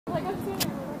Like I've seen it.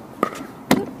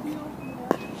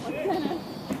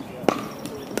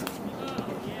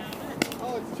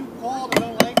 Oh, it's too cold. I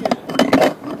don't like it.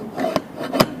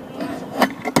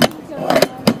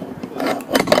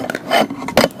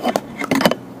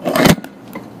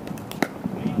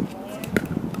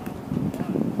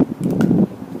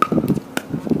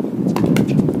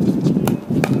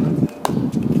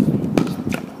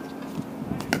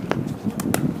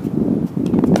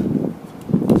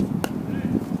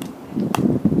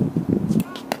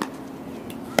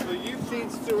 So you've seen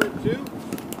Stewart too?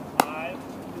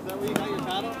 Is that where you got your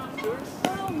paddle, Stewart? Oh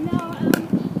no, I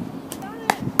found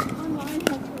it online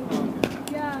hopefully. Oh,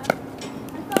 okay. Yeah.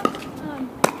 I found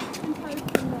some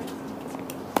posts in the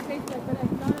Facebook, but I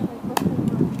found it like before.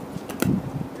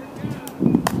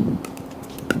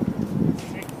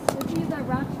 Is he that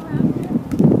wraps around you?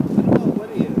 I don't know what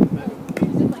he is, but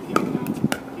He's just like he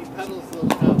pedals those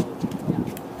paddles.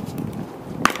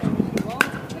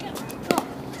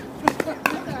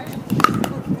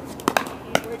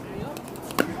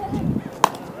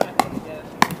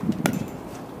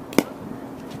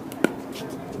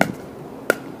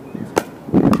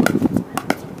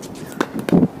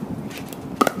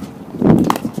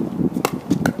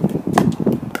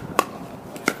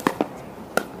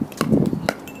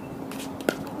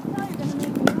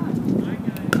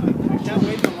 I can't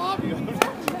wait to lob you.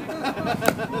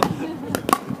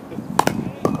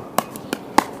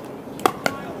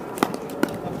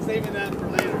 I'm saving that for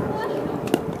later.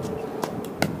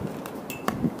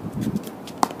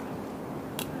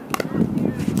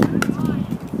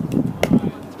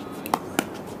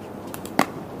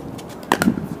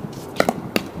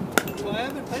 Well, I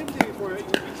haven't played with you before. You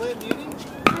play at meetings?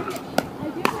 I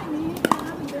do play meetings, but I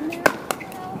haven't been there in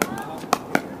a while.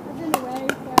 I've been away,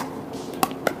 so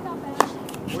it's not bad.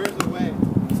 Where's away?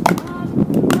 I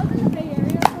was in the Bay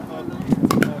Area for 4 months.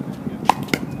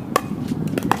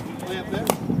 You play up there?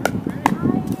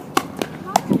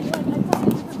 I play in different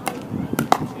places.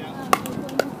 Yeah.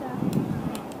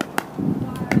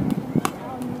 Like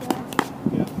Alameda.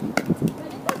 Yeah. But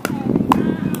it's okay.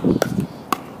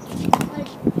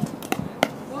 Like,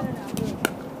 I don't know.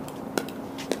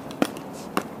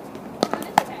 But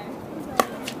it's okay.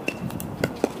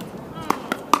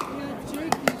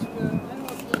 Jake used to, I don't know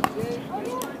if it's Jake. Oh,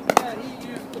 yeah. Yeah, he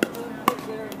used to put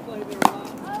there and play there a lot.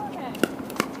 Oh, okay.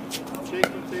 Jake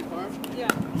from State Farm?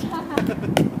 Yeah.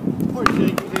 Poor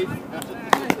Jake, he hates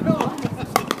I know.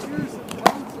 Years and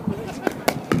months of it.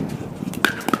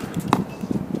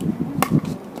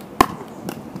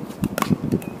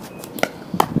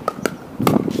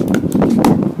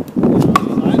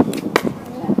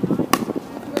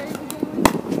 Where is he going?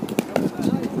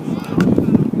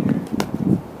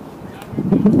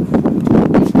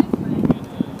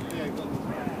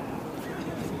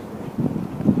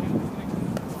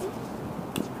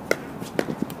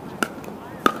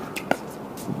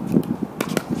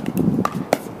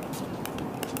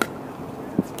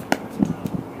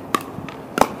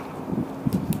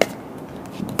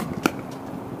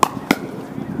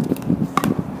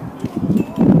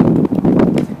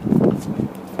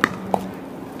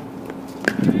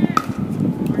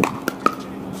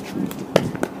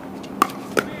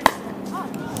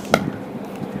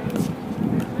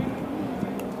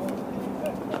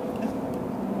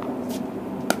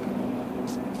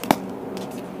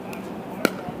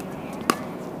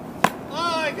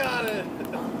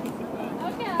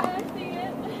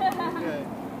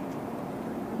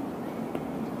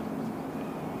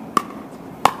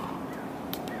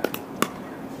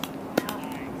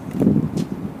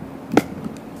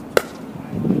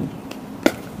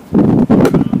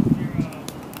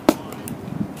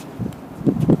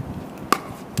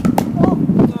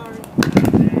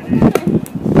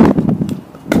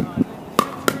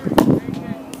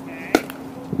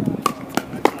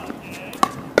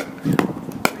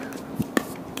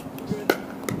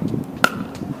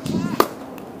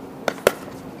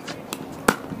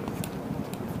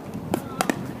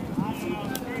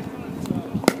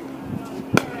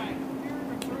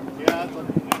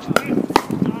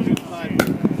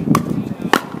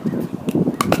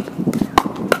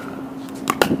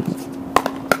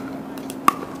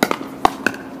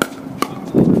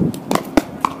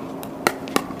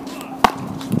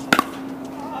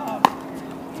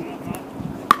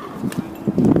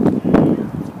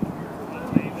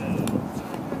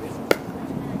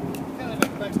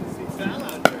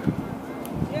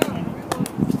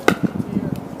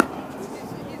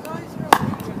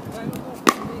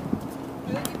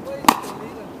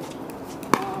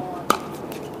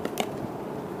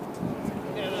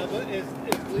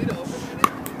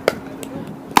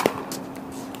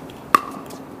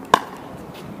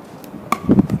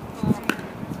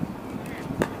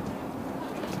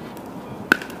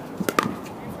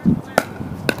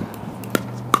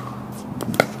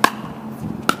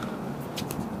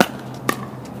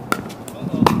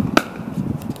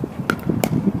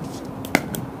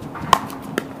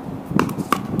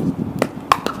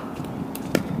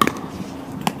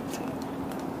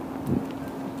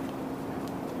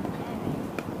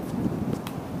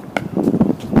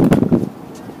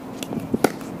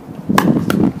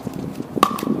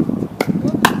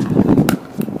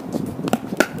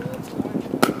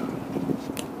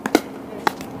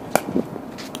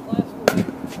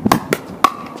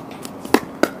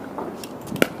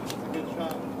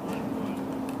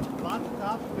 lots of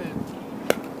top spin.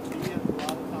 He has a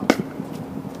lot of top spin.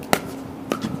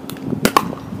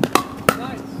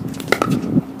 Nice.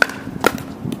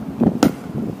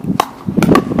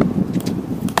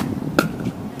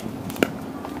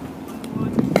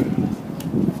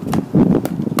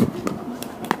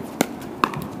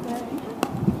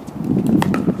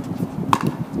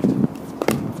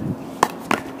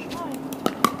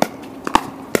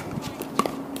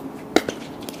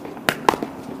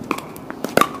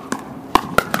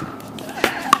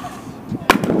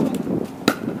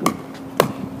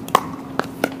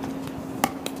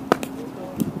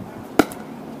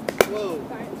 Whoa.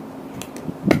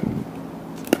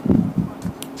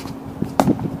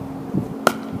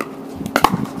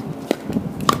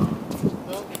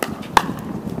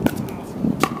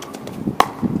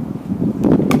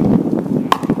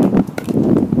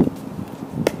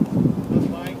 That's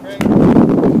mine, Craig.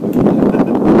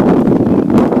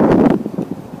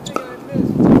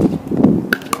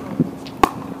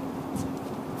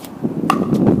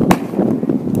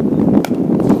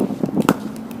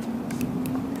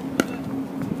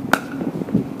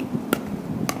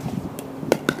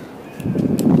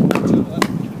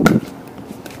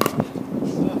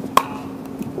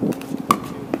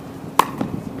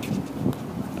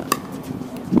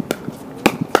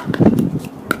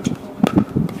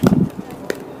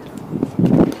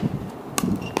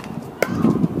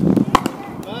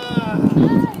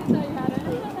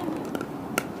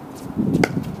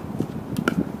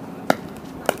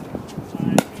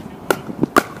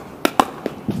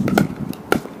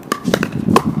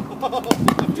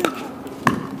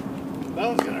 That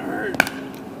one's gonna hurt.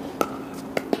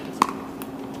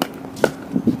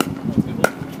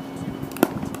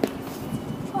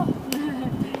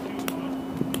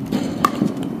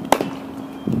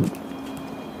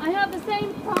 I have the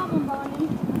same problem, Bonnie.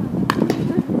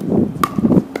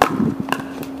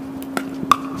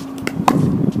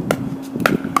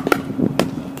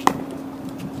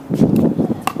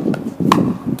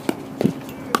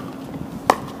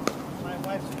 My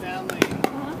wife's family,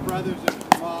 brothers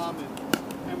and mom, and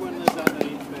everyone lives out in the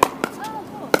East Bay. Oh,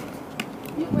 cool.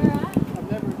 You, where at? I've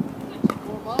never,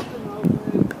 well, mom's in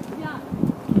Oakland, Yeah.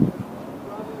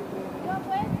 brothers You in, up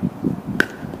with?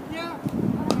 yeah.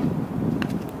 Okay.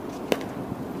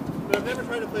 But I've never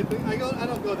tried to play, I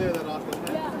don't go there that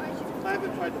often. Yeah. I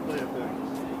haven't tried to play up there.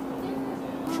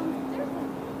 There's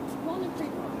one in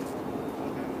Creek.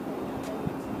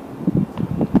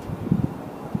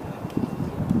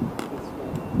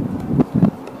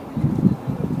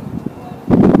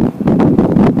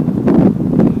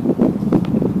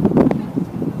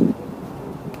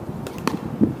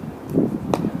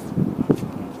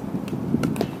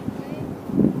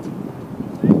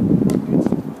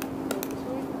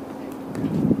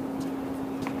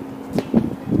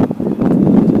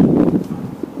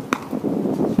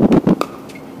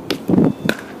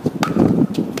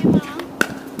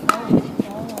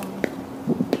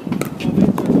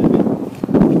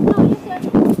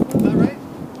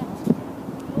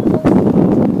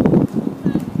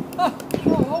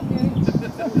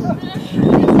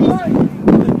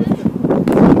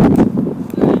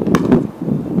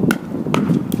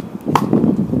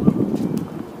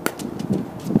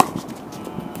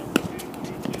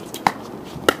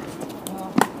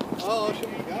 Oh, shit,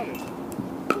 you got it.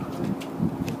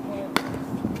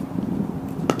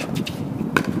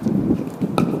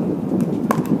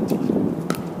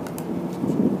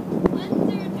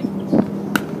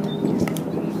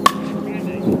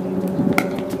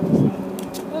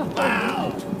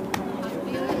 Wow!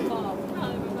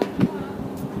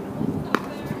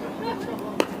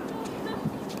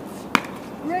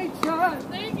 Great shot.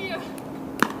 Thank you.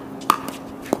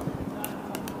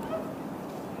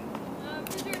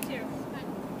 Scissor two.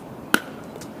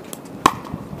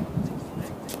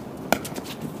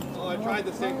 Oh, I tried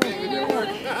the same thing. It didn't work.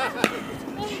 He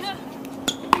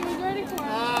was ready for it.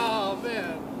 Oh,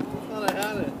 man. I thought I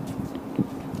had it.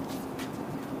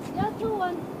 Yeah,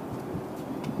 2-1.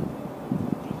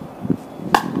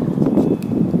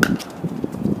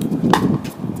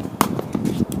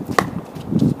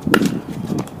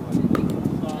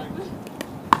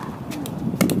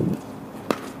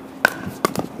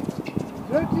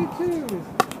 Two.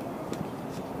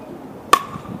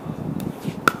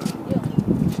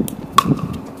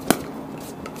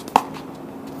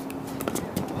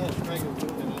 Oh, Craig is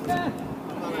moving. I Yeah.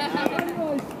 thought I had I it.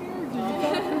 really scared you. You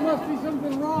thought there must be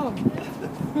something wrong.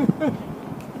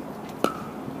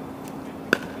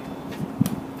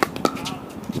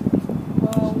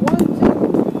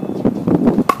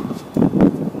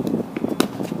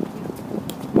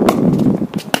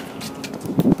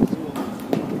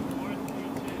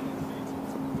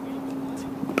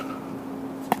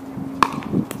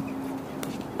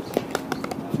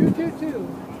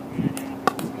 2-2-2.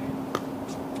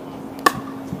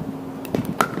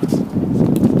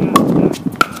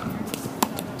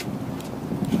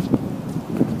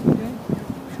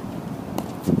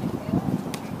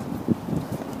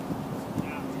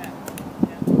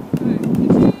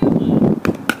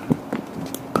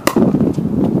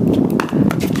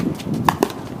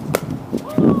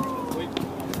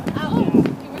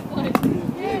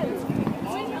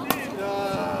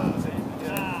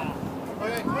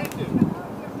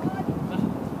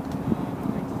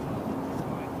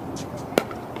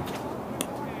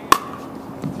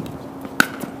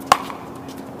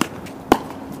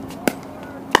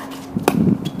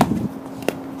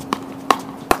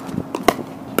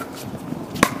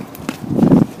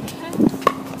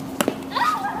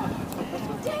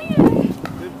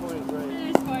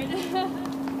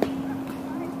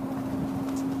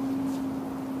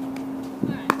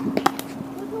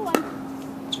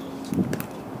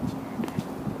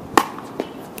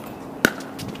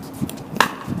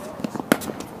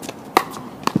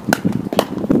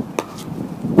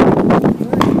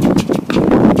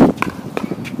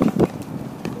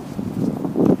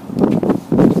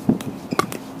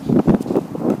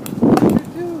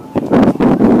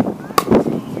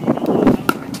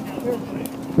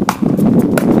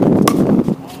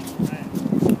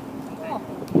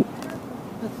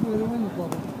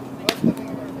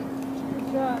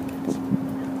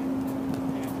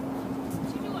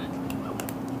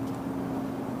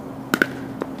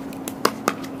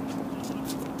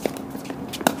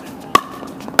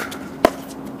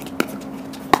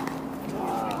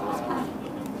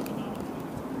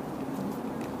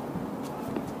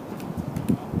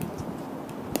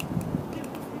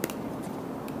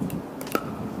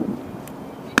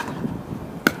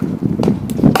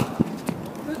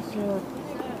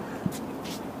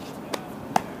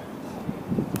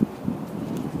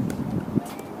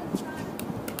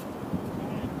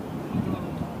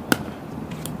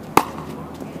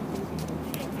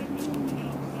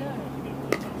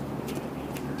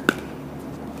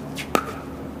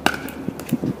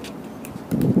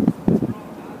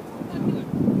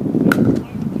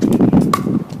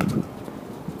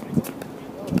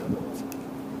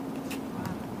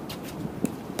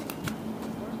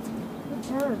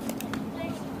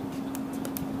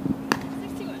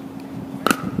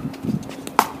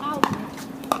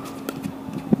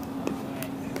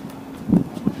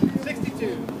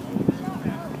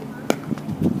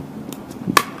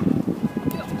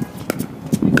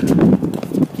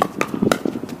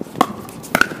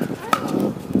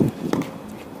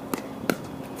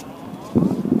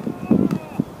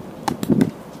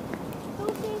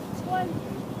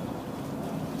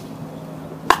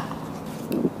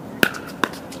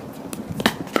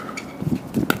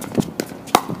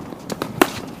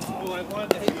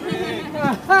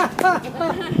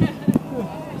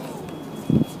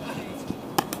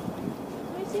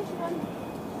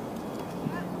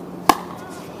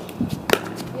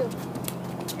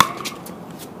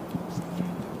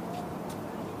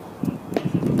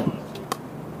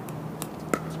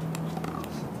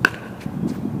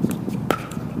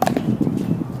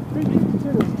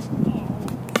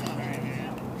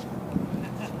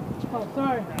 Oh,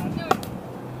 sorry. I got it.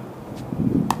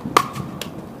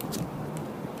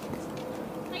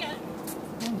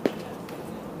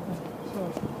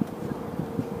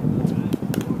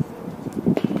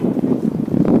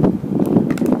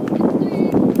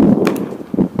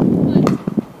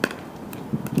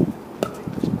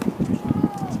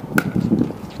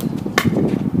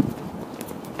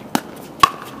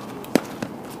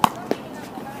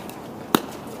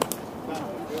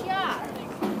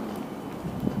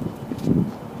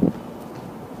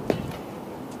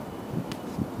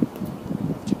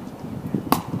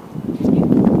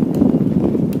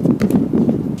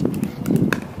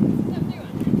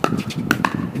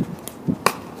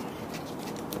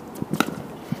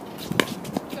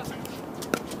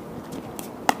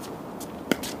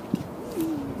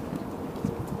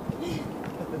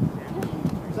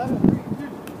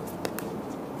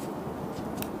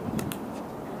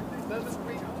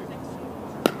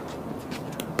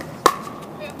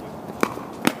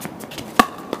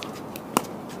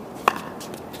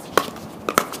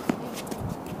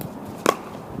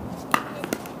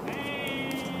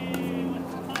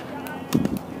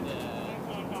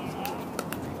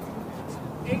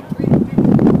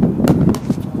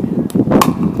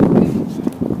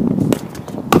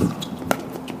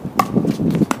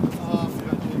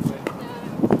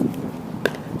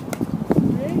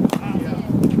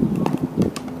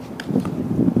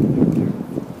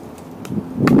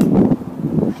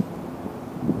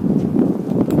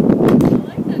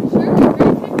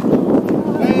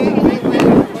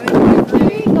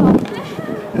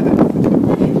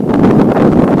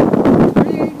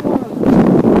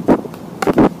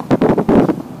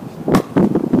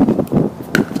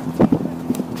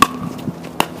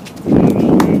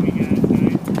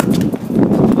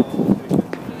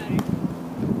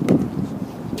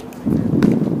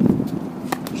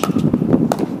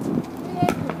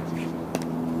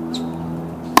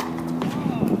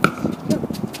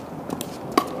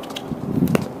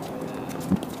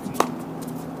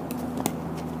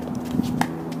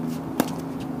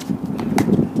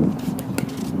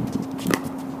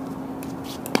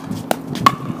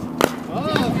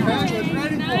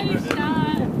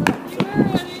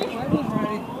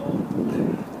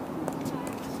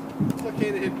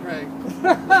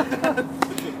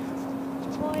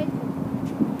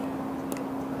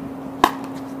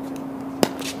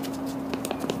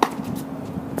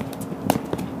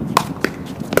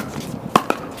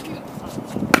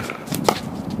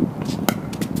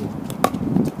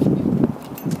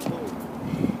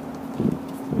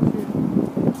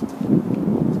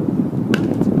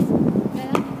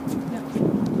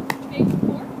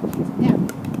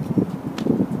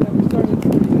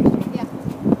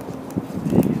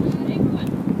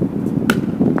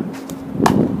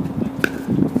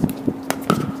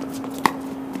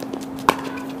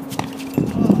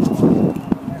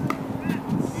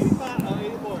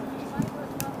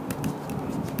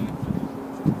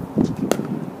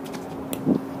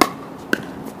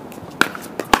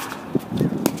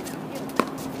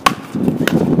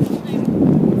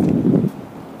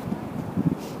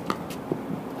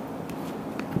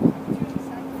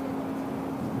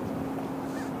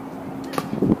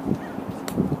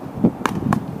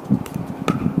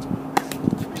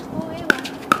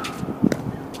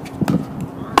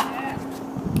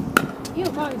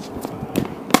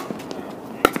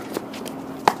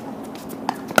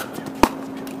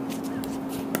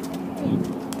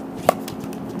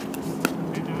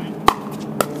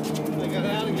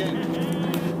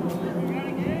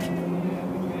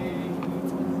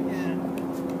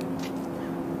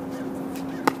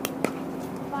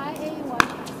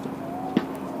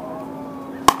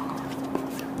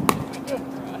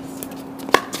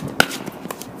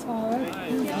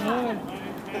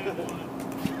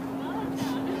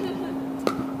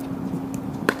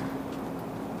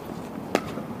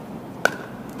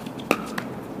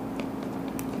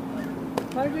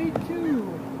 Five, eight,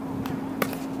 two.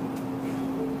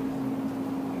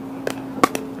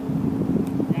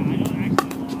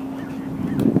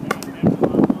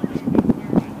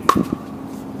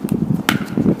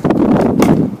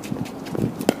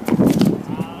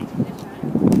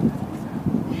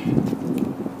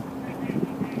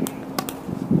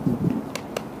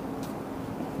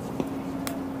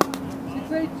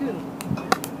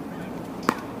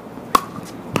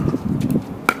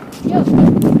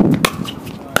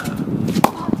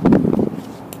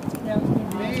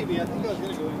 Maybe, I think I was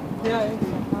going to go in. Yeah, it's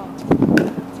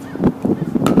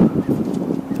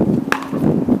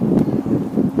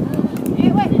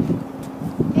Hey, wait.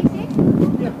 Exit?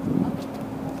 yeah.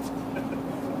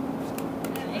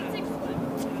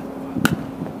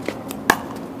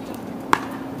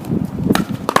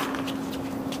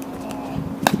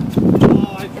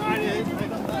 Oh, I tried it. I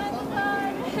got that.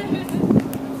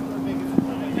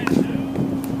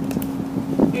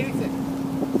 86.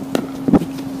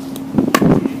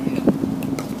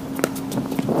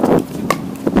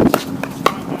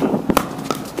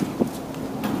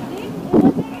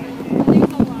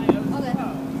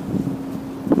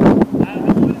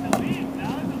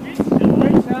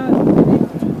 Great shot.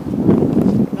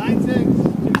 9-6.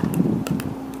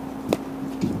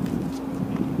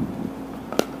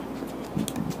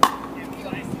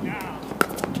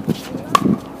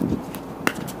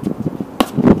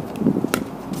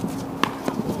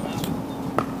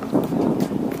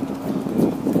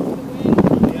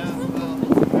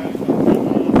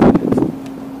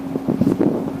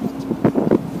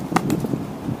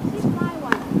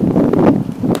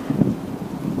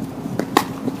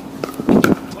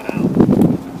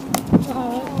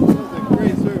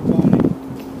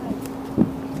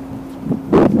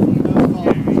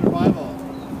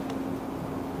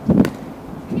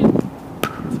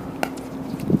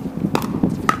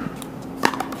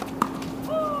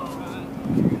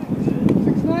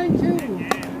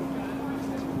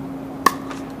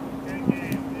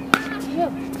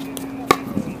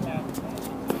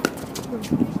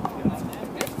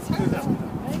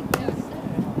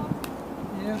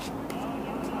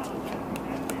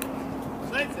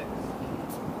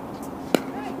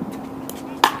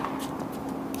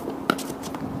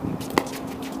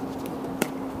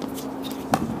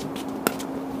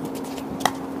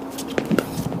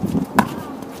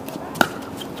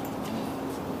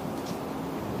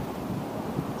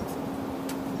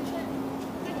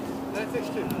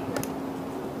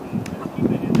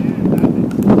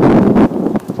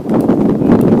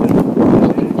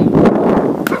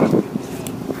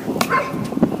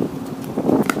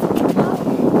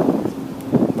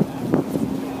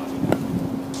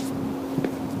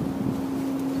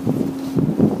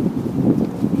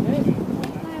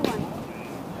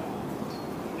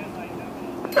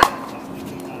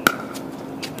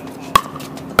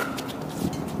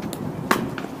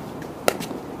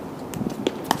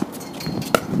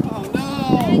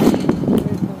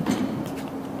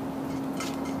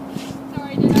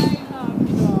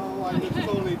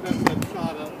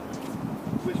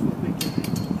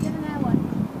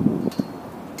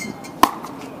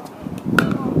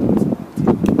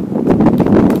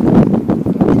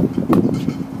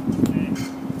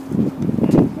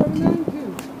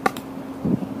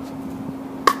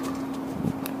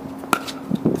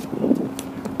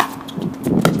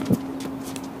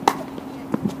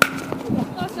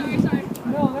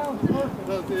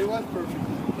 It was perfect.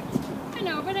 I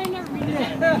know, but I never read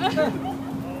it.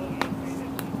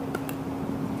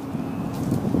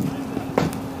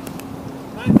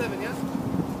 9-7, yes?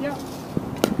 Yeah.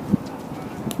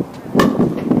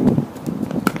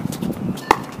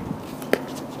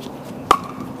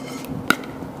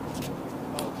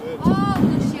 Oh, good. Oh,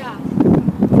 good shot.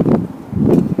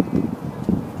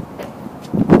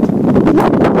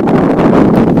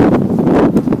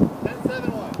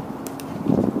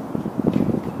 10-7-1.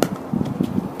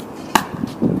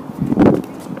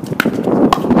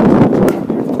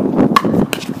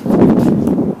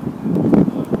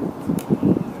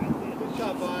 Good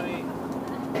shot, Bonnie.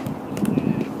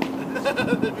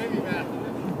 That made me mad.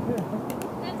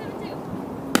 10-7-2.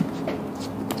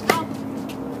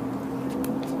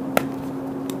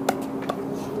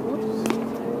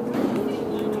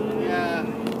 Yeah.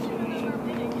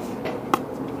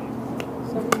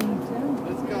 7-10.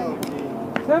 Let's go.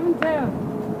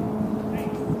 7-10.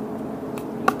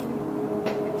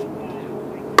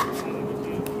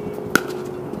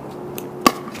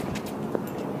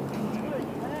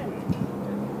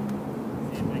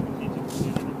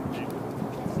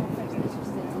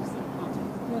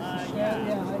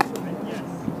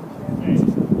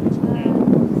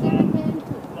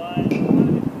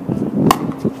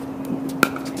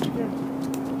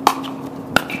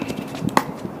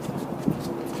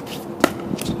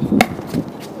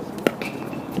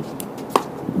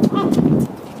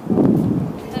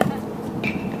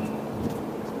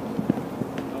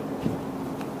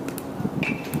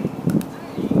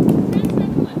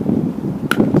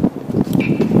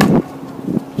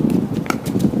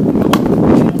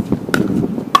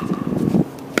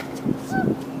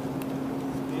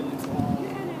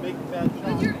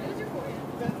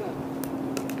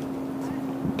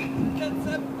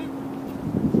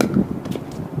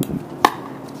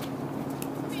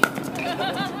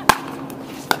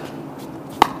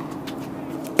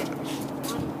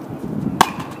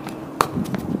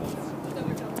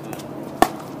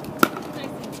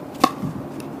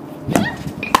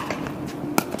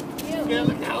 Yeah,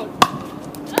 look out.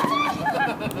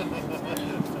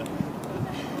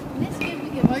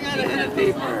 I gotta hit it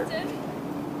deeper.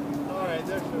 All right,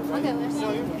 there's the right. Okay, let's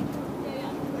So see. you-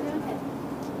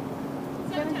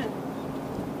 Okay.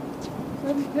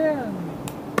 7-10.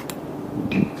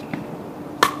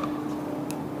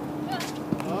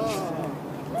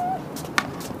 Oh.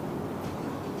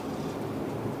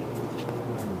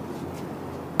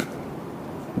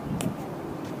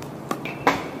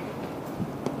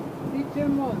 Each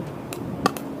in one.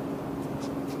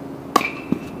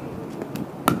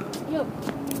 You.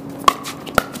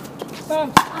 Stop.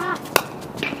 Ah.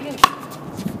 You.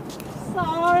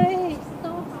 Sorry.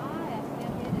 So high. I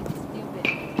can't hit it. Stupid.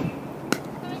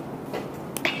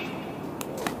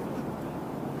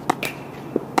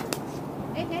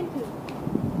 Hey, thank you.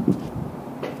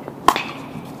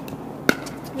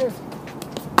 Yes.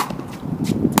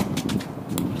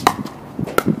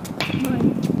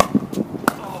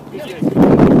 Oh, BJ.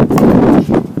 Yes.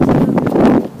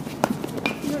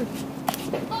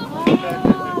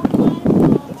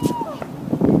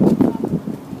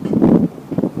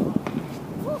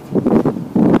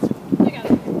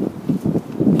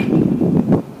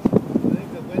 I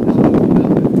think the wind almost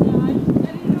melted.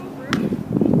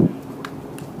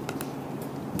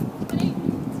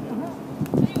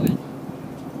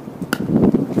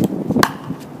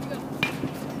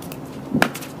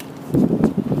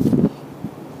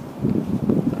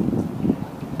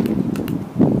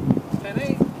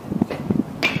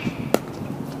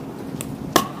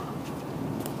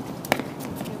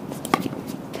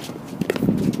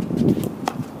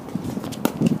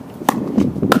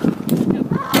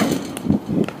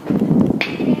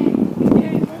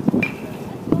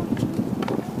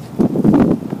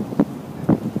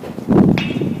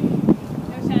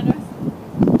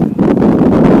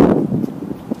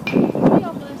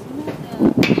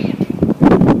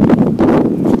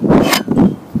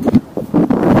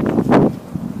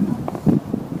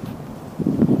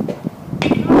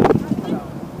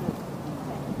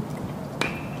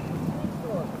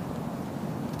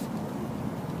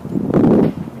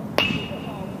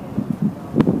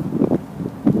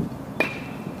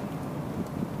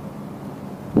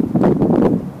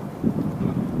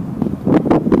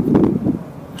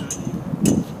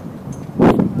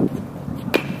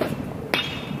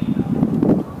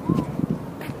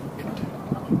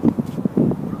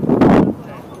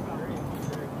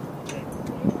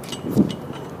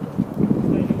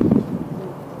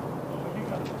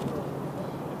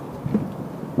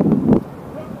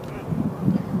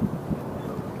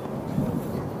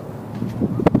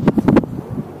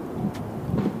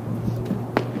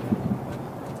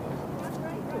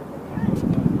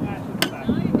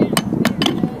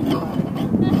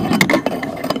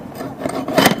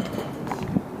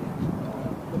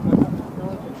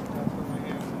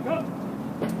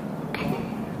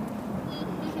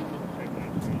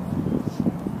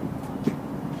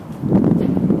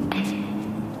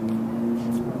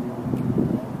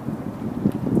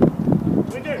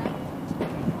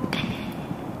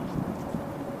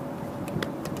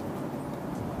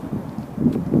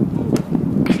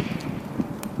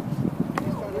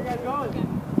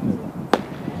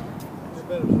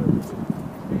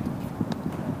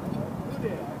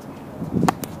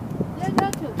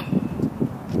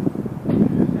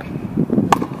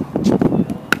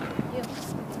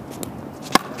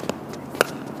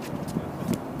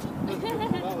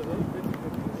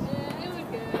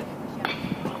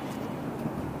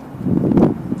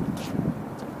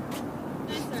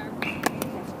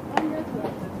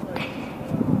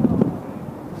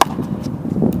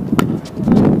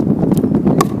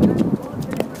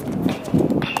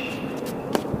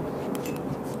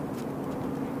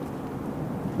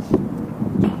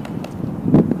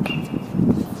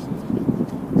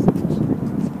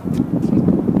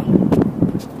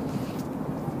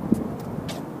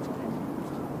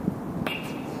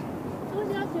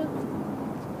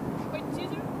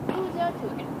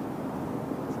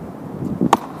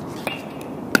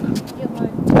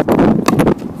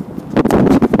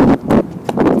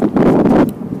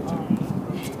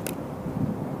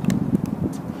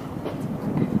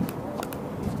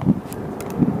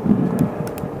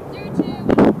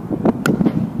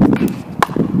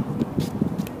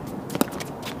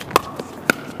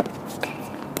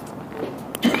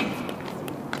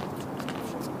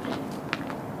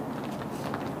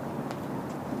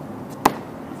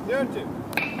 0-2.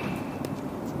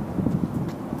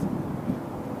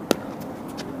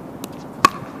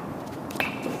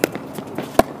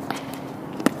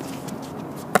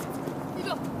 You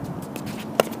go.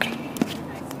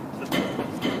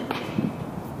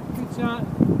 Good shot.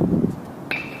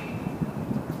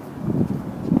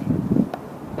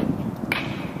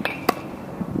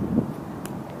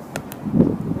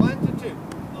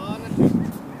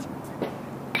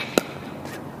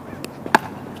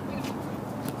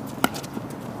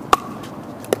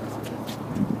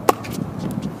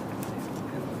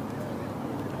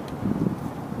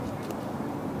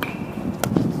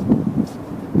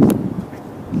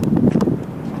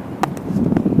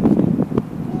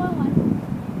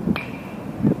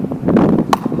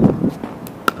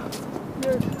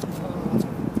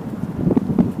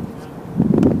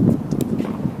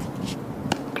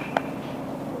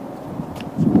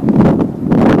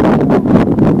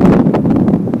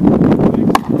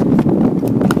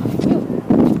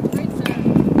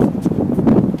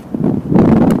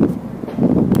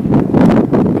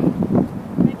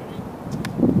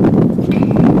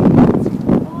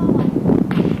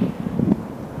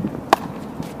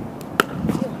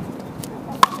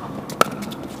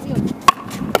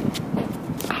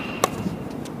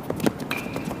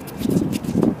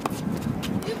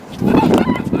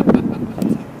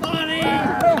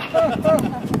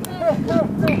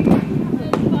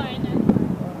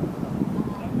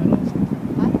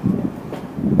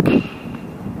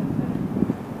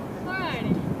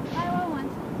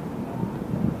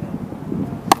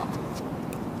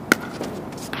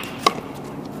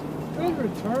 Good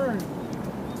return.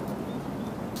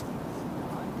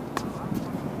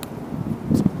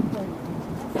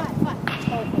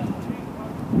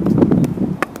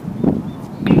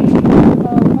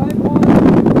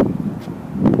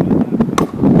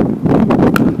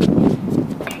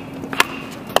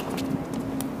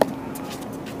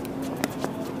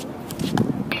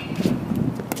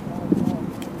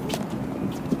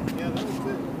 Yeah, that was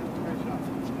good. Great shot.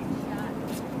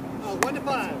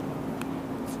 1-5.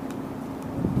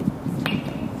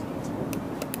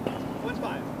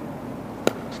 1-5.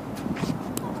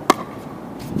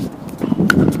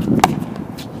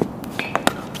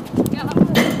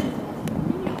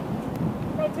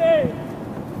 Rotate.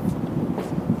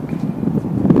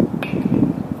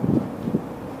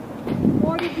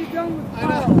 What have you done with I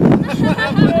Karl? know.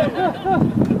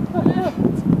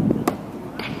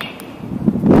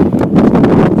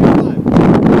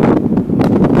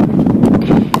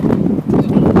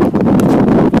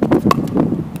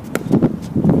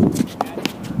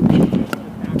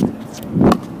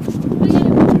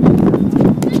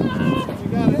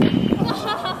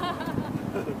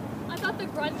 I thought the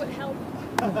grunt would help.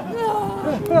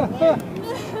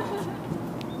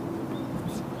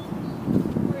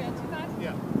 We're at 2-5?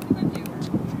 Yeah.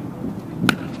 2-5-2.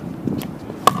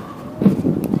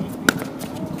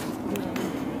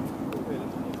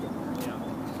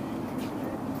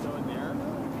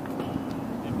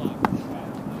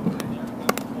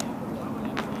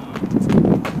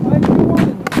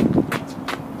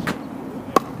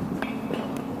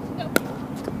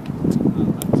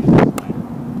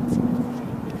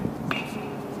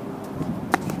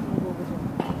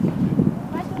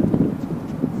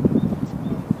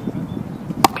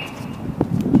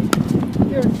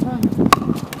 Here, come.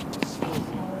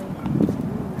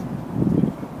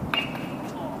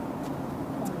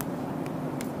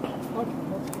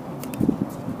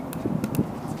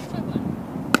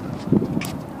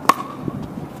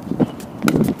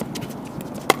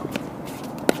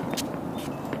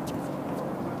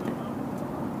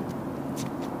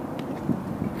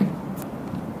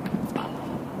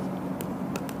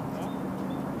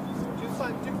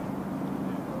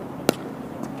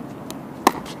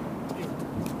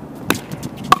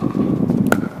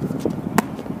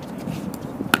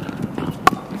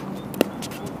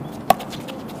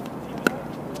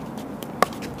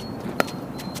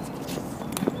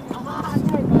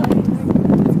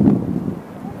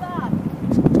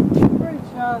 Great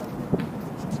shot.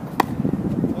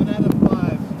 1 out of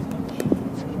 5.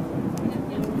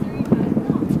 No, 3-5.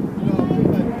 No,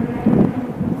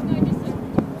 I just said.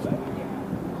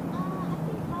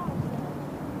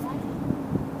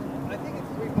 I think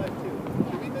it's 3-5-2.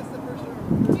 Did we miss the first shot?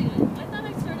 I thought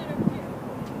I started over here.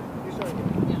 You started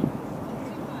here. Yeah.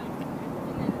 2-5.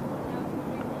 And then now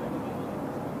 3-5.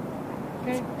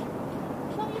 Okay.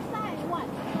 So you sign what?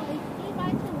 So it's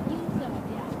 3-2 user,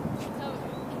 yeah. So,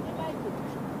 3-2.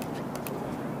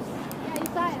 Yeah, you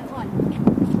sign what?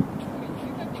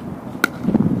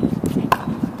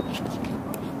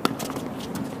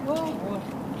 Oh, boy.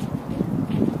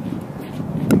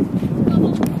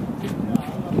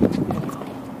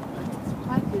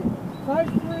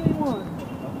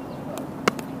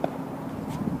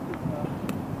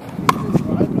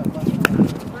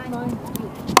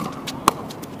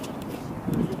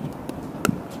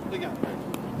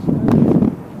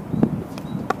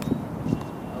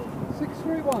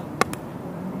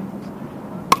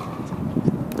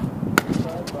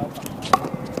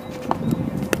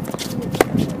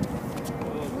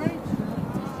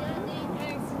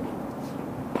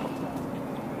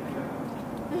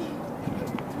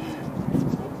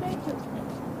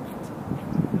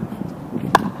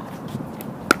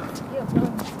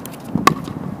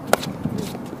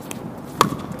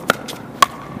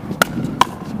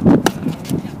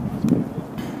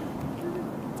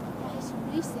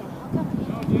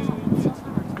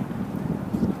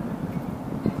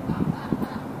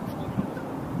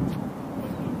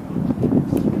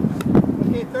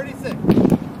 36.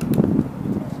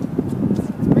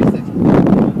 36.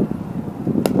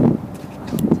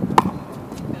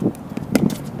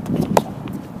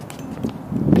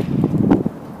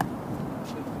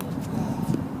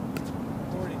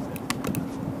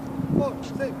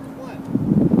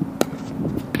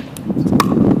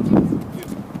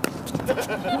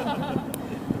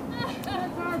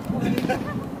 That's our place.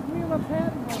 We have a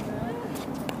patent on that.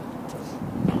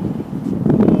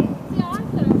 Yeah, I'm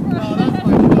so No, that's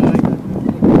fine. I like that.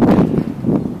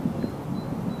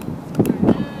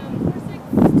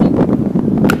 462.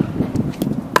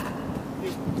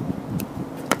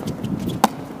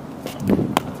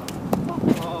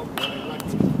 Oh boy,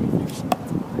 lucky.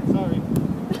 Sorry.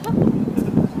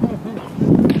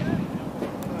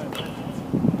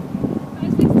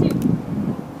 562.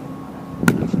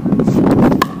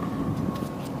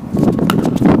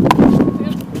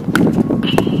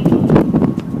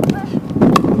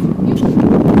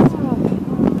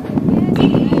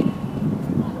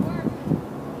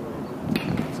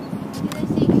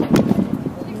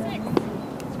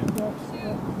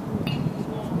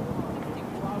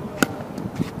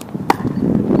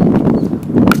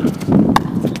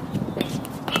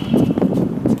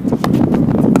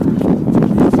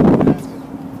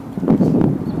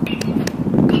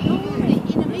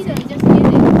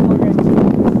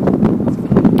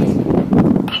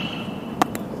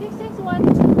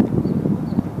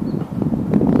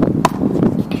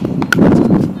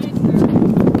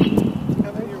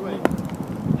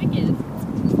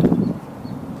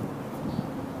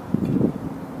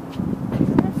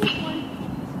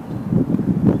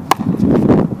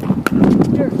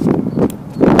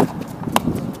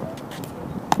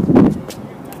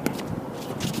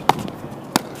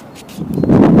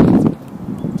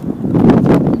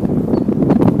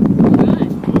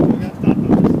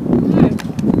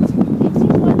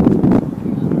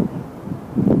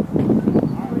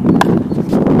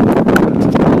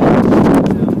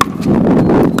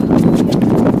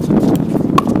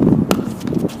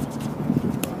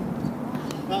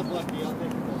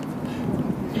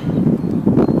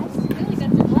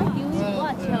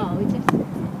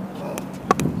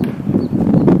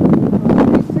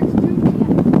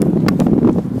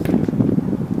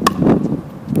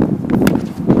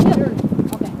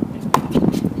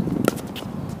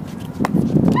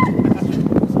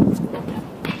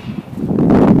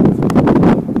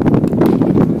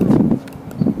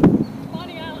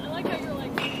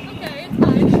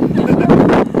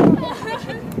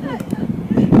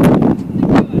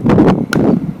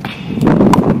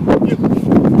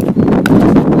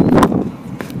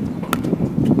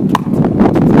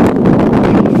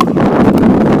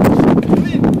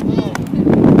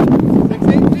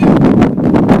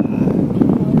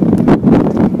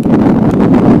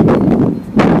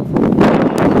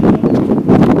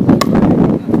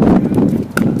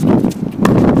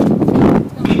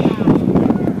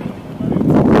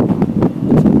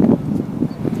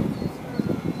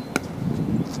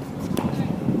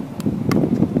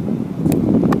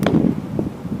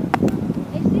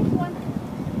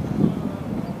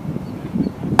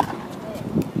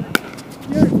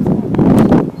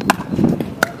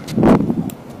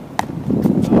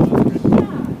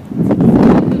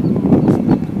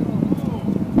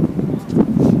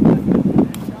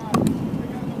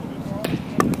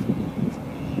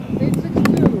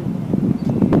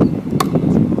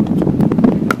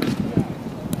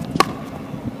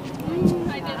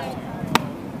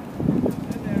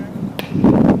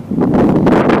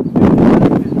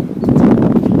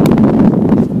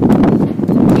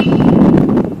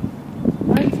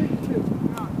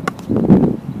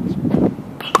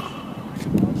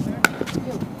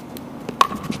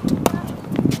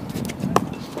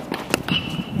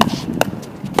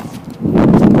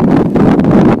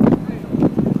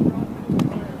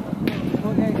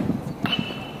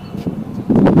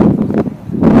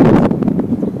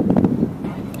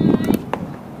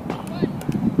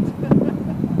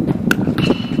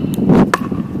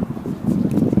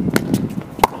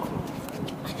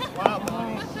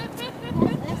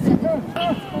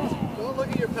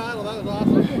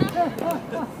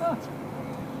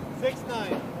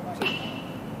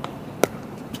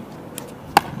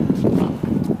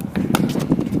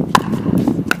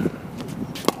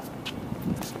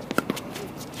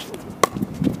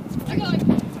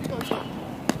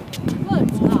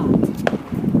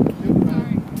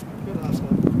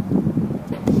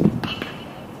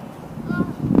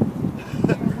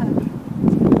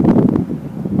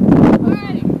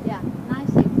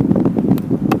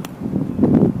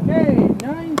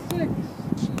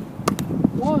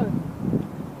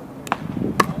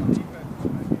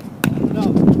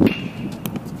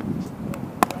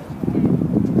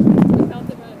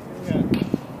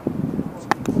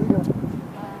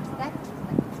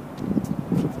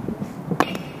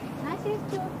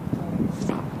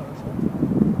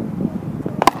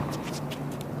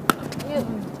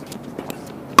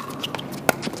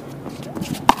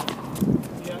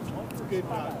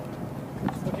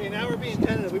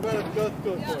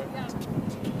 go for it. Yeah.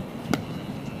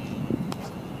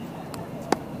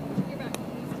 You're back.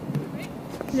 Right?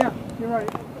 Yeah, you're right.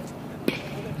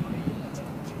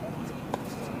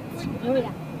 Oh,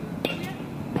 yeah.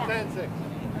 10-6.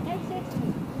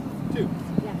 10-6. 2.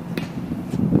 Yeah.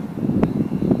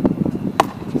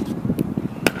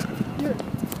 Here.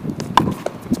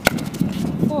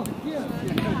 Oh, yeah.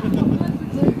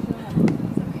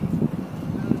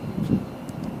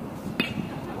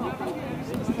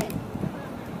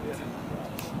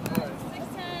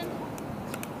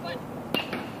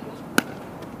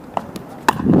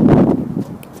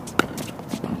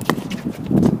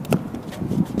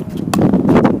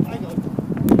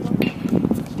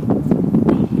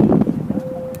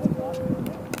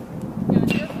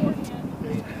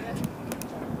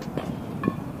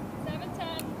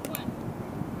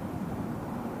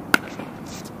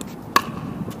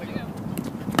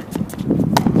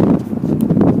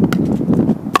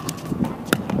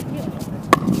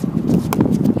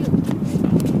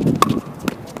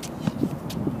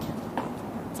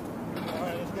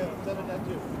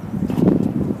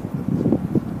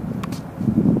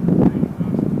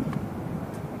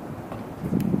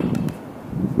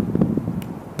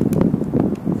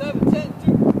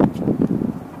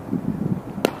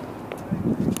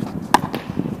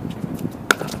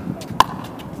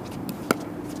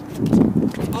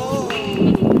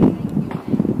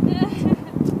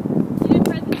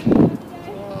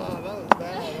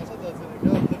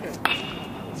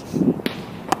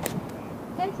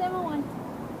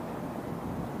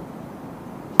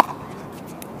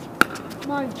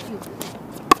 Mine.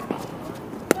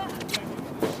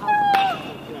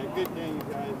 Yeah, good game, you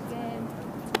guys.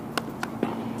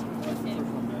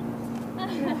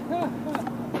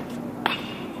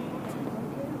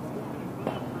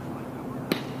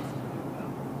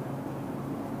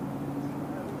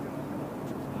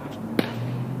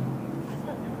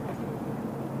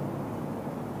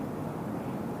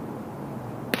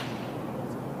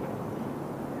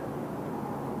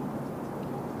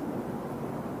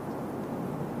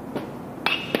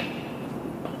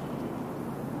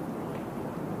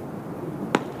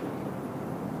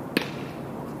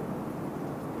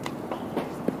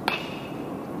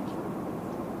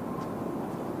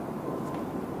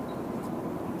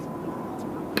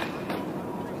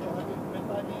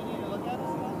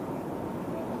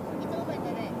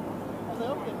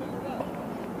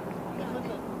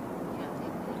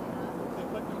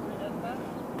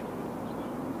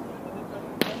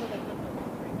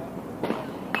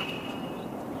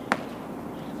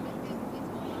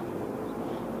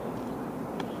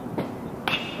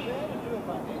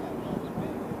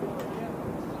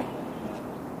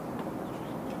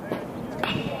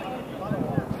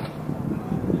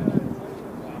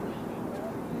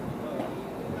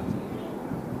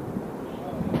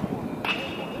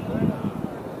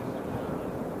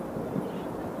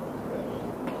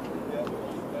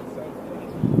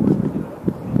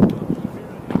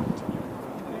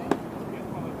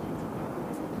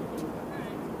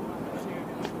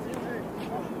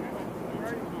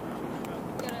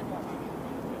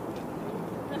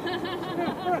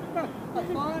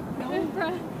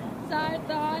 Side,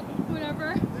 thought,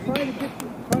 whatever. Trying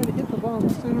to hit the ball in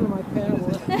the center of my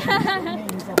paddle.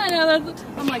 I know, that's,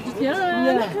 I'm like, just get it in.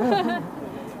 Yeah.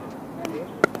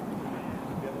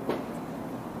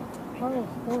 Karl's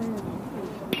forehand is really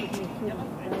dangerous because he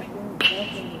does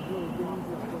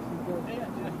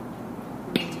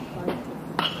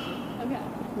Okay.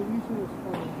 but usually it's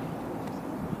forehand.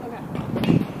 Okay.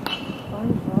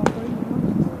 Fine top right now.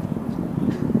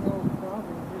 No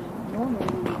problem. Normally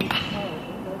we would get Karl,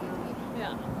 but right now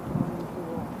Yeah.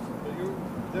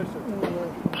 There's a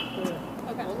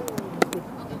Okay.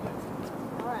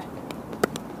 All right.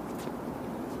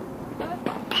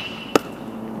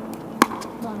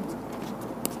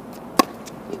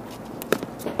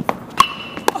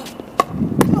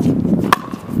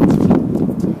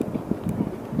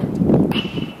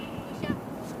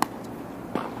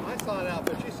 I saw it out,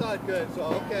 but she saw it good, so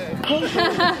okay. What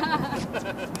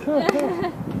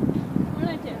did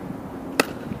I do?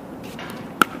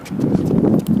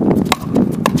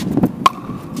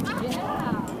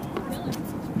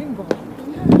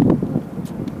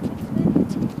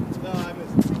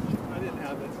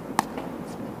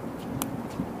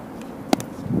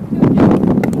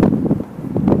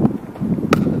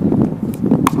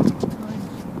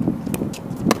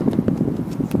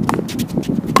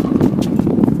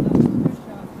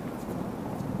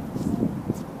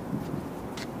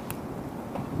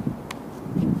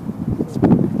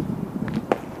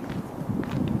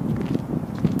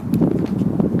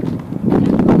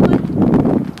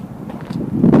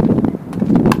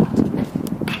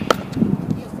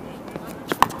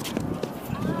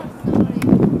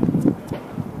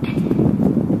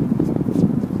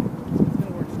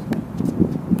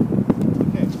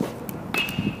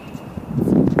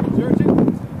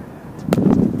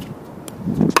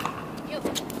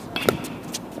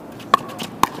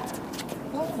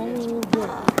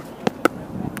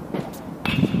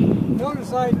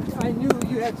 notice I knew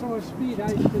you had so much speed.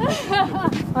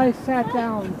 I sat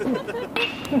down.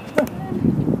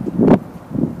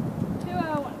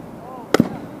 201.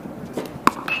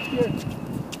 Here.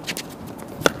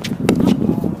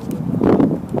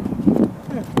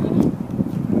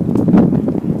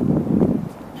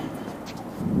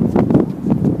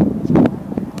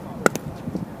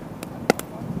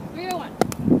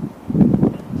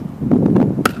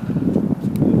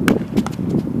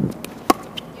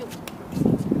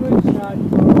 Good shot,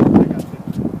 Karl.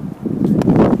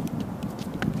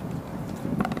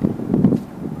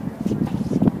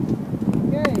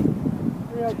 Okay.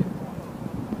 Real good.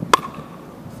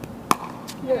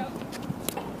 Yeah.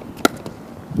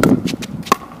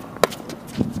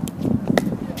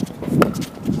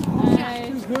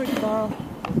 Nice. Too good, Karl.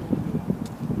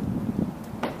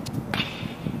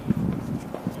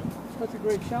 That's a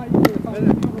great shot. You could have found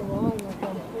it coming along like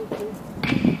I'm supposed to.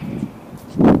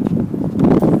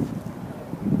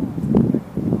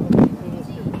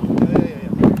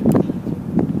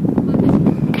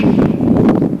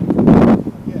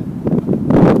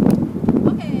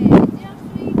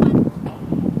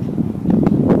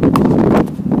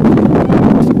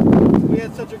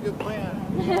 Such a good plan.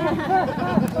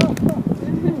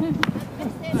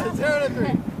 0 to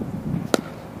 3.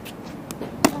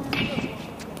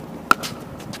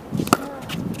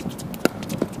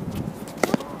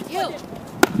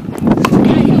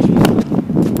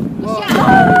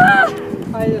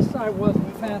 I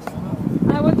wasn't fast enough.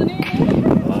 I wasn't either.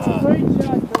 Great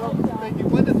shot, Karl. Thank you.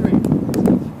 1 to 3.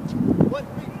 1,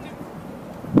 3,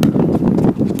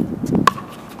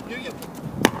 2. Do you?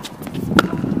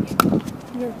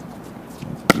 Here.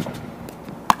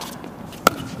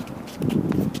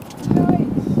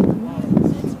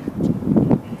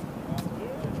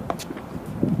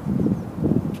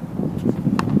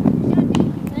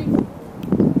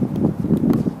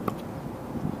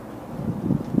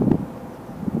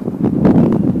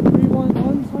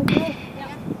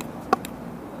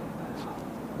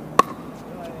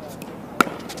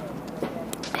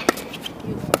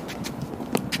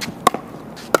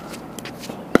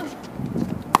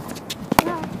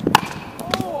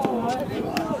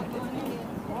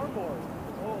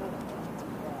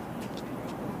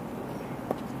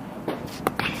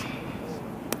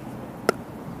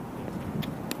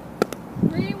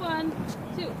 Three, 1,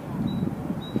 2.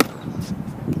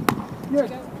 Good.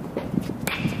 Go.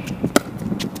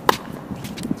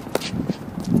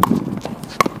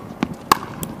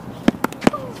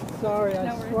 Sorry, I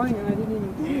No worries. swung and I didn't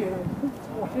even see it. I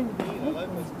swung.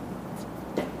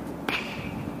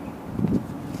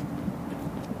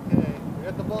 Okay, we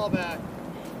got the ball back.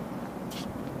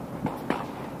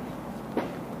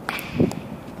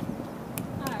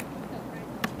 Alright.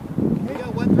 Here you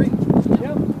go, 1, 3.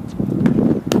 Yep.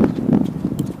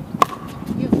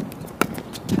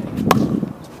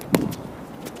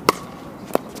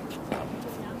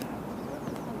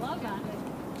 I love that.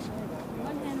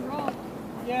 One hand roll.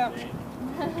 Yeah.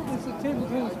 It's a table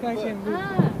tennis guy can move.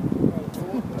 Ah.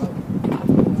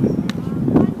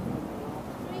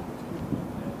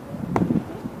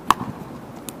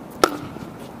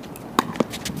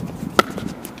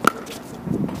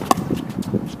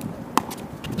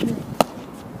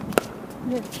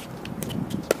 Yes.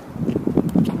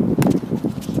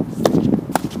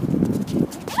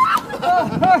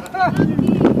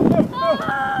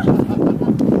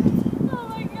 Oh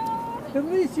my god. At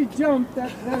least you jumped.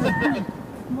 That's better.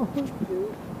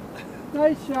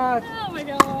 Nice shot. Oh my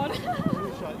god. Your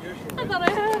shot, your shot. I thought I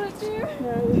had it too. Yeah.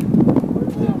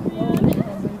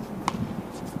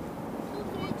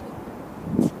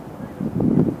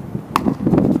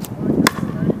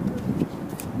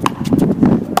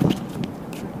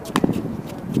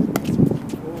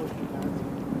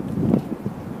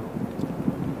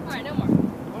 Alright, no more.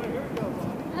 All right, here we go,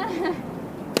 Bob.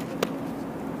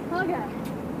 Okay.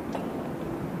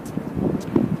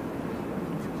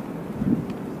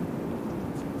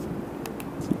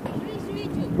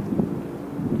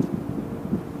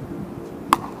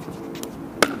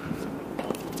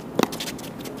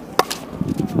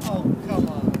 Oh, come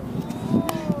on.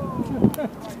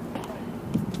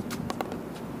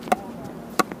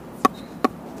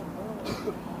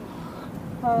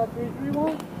 3, 3,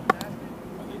 1.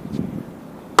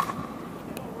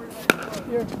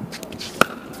 Here.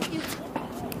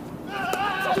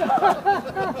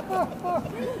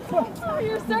 Oh,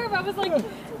 your serve, I was like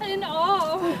in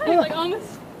awe. I was like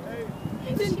almost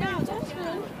didn't count. That's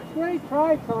good. Great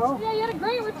try, Karl. Yeah, you had a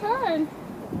great return.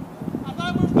 I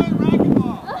thought we were playing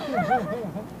racquetball.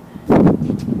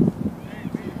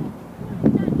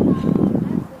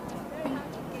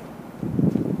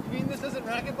 You mean this is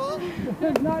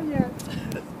Not yet.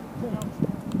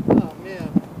 Oh, man.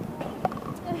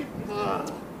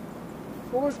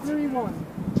 4-3-1.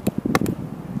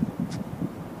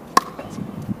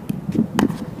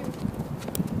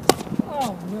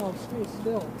 Oh no, stay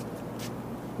still.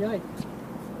 Yikes.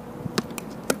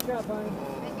 Good job, buddy.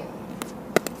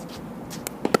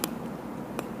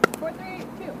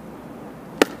 4-3-2.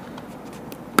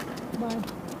 Come on.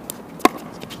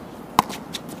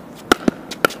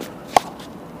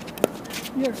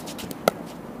 Here.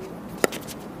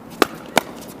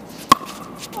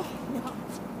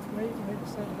 Wait to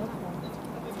set it up for me.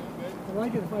 I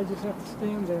like it if I just have to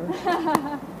stand there.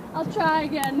 I'll try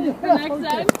again the next Okay.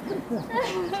 time.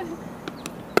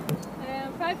 And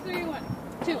 5-3-1.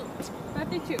 2.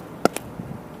 5-3-2.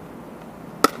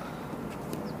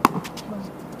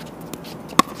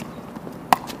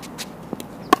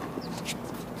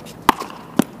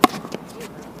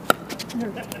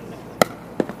 Here.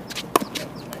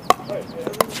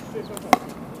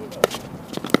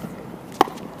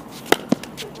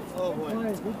 Oh, boy.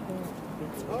 Play, good play.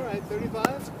 All right,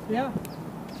 35? Yeah.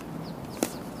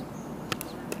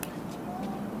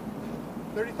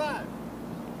 35.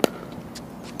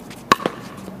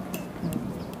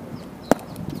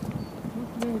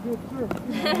 That's really good serve. I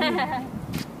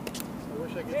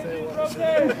wish I could say what I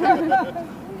said.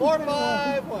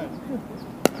 4-5-1.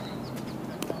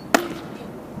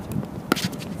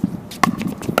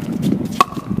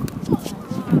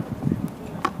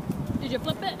 Did you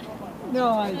flip it? No,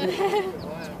 I didn't.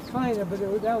 Kind of, but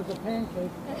that was a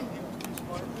pancake.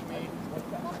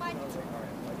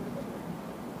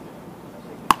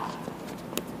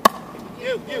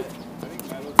 You.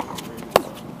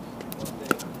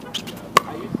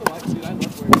 I used to like, dude, I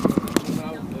loved wearing it when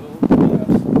I was little.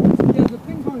 Yeah, the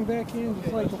ping pong back in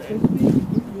is like a frisbee.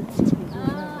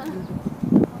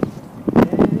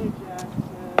 Hey,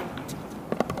 Jackson.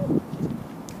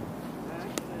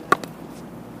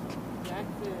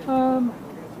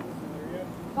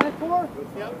 5-4?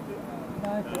 Yep.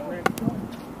 5-4.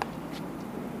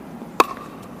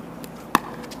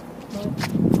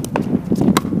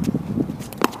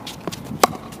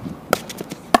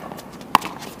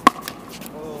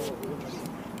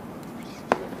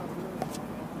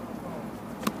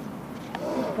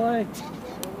 Play.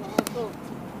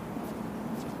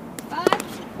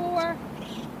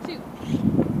 5-4-2.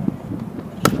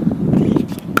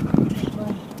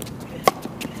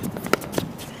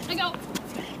 I go.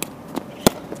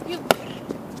 You.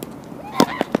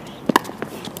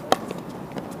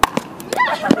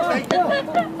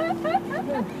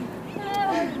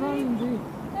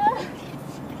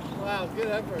 Wow, good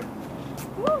effort.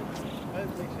 Woo. I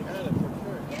didn't think she had it for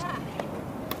sure. Yeah.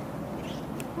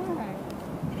 All right.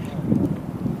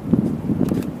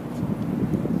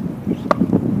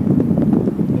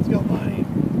 Let's go, Bonnie.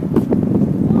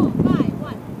 Oh,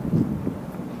 5-1.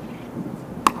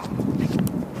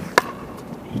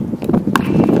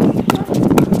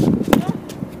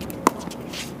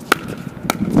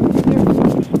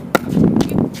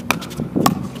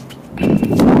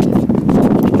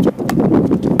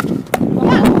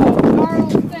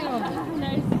 Karl,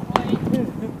 nice point.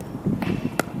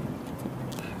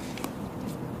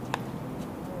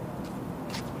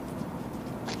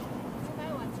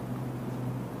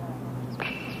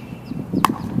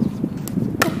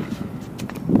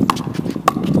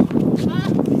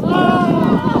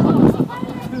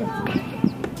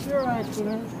 Your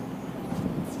accident.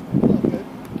 Oh, good.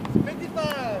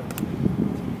 55.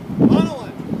 On a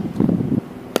one.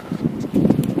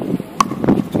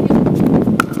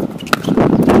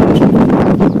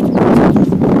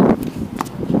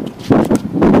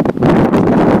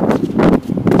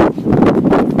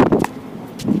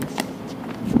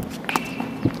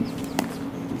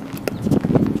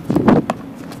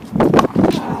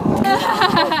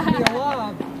 Be a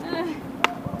lob.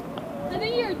 I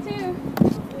think you're 2.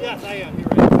 Yes, I am. You're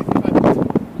right.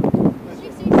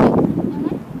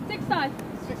 6-5.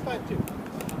 6-5-2.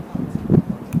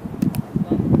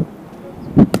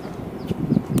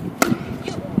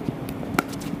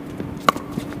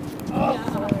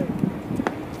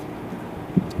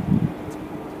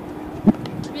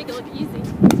 Make it look easy.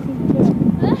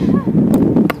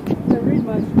 I read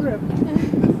my script.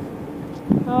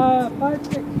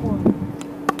 5-6-1.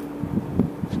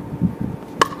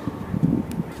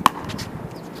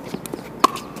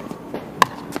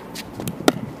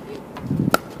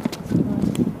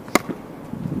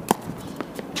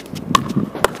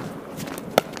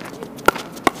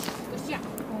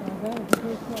 That was a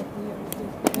good shot.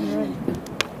 Yeah, ready.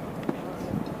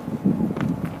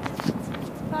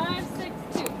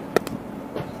 5-6-2.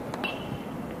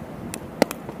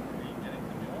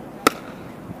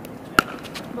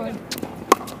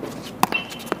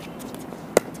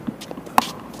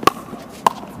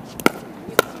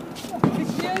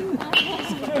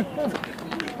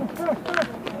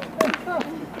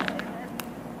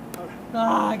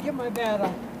 Ah, get my bat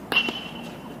up.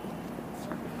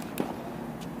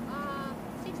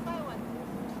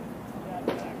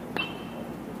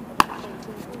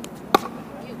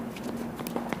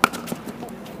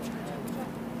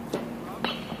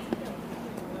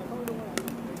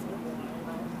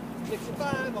 6-1.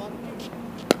 Five on.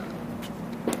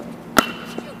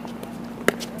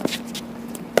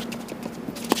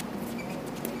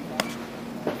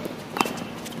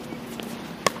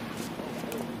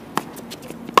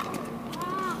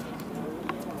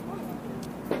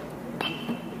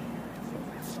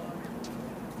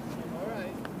 All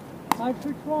right.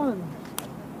 5-6-1.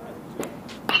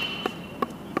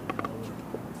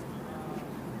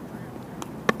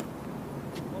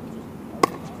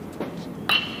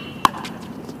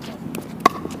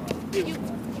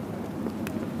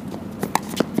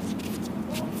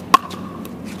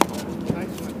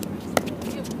 Nice one.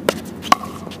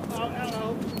 Oh, hello.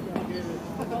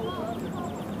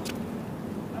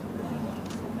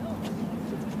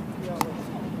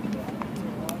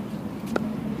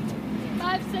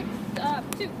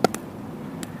 5-6-2.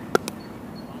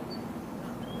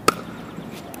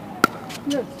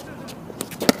 Yes.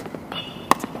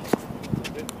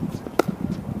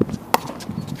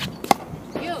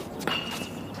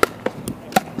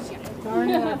 Darn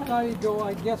it, I thought he'd go,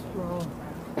 I guess, wrong.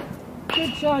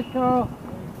 Good shot, Carl.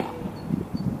 All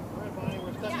right, Bonnie,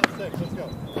 we're stuck on 6. Let's go.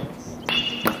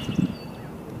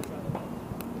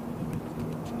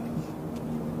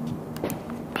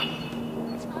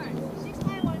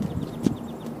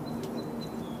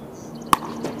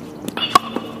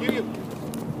 You.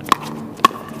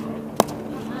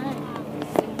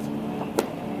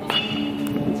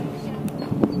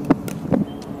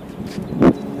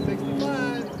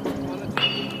 65 on a 2.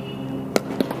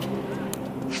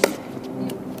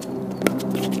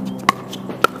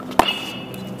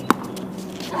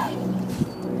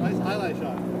 Nice highlight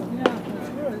shot. Yeah, that's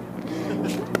good.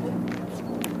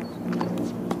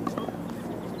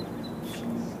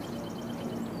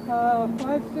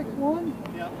 5-6-1.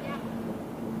 Yeah.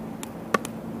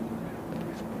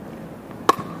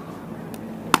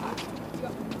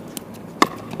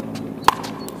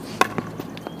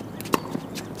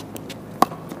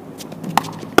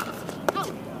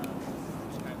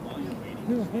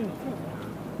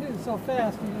 He was so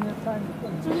fast, he didn't have time to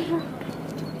think.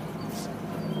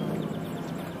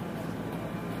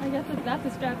 I guess that's a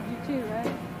strategy too,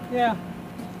 right? Yeah.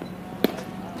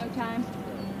 No time.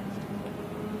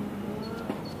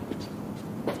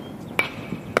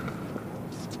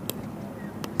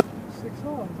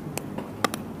 6-1.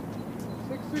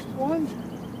 6-6-1.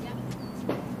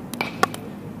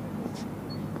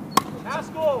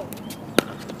 Haskell!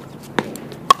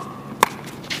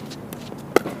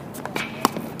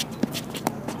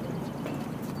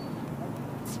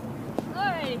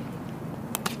 Alrighty.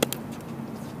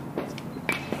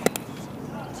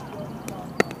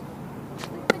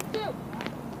 6-2.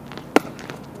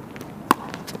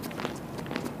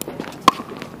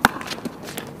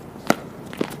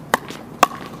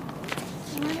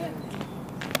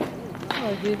 Oh,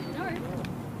 I did. Alright.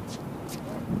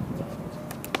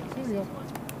 Here we go.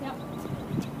 Yep.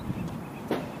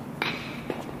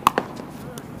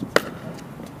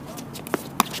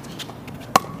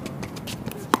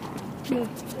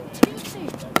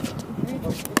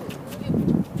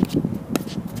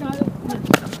 Got it.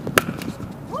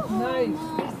 Nice.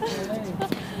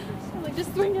 I'm like,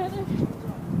 just swing at it.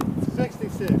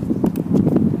 66.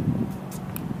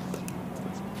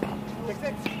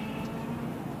 6-6.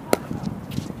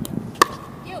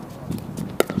 You.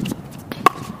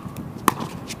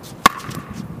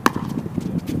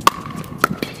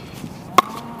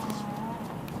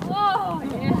 Whoa,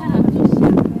 yeah.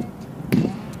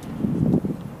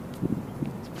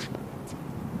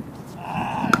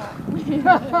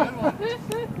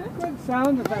 Good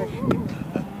sound effect.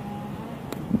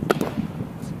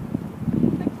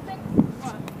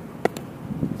 6-6-1.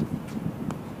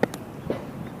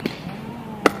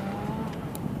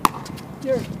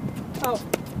 Here. Out.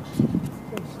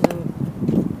 Good serve.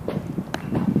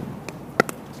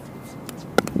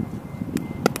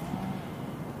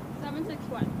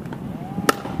 7-6-1.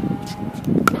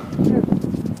 Here.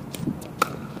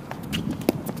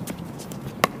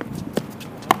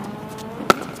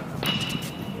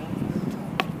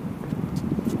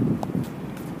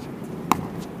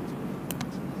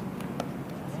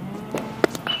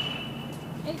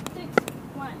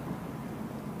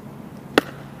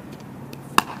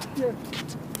 Here.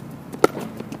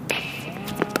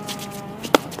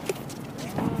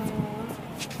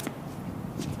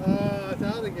 It's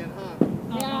out again, huh?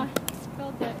 Yeah.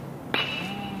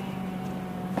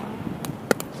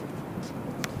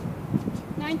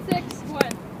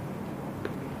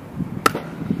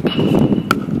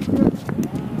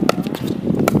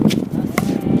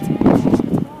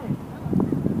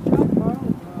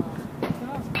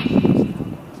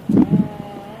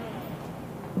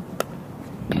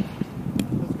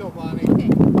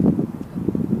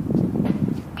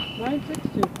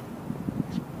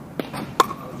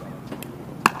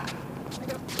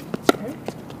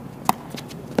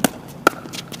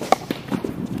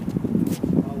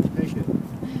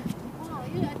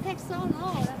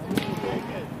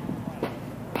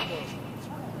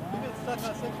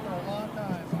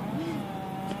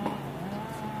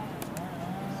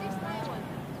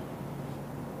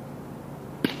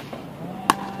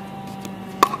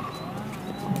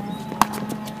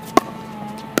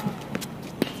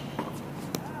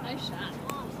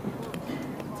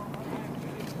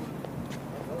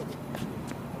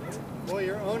 Boy,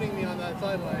 you're owning me on that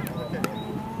sideline. Okay.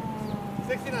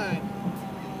 69.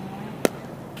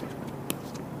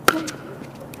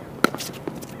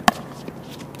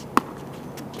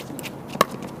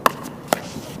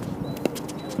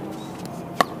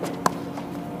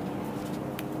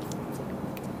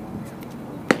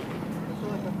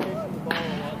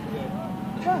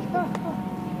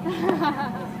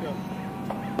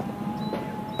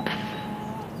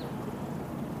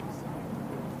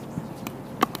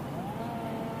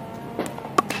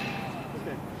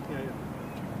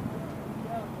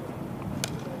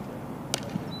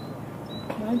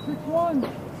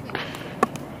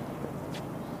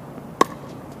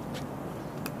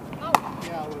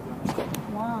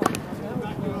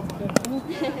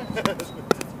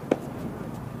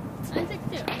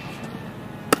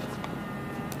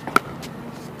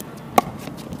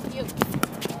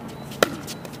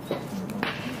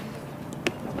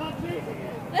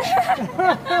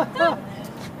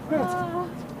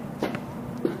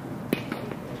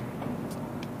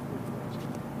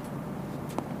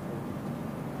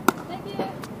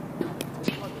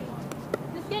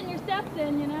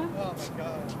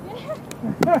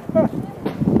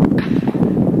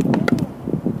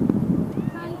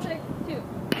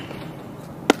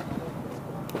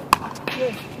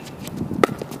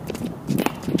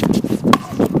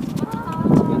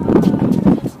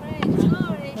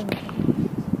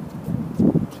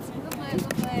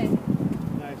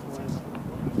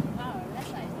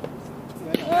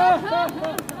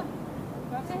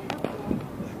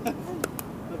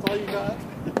 That's all you got?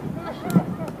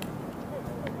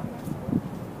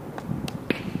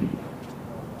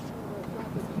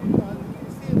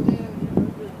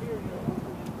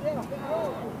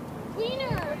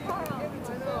 Wiener, Karl.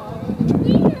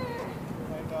 Wiener.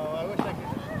 I know, I wish I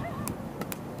could.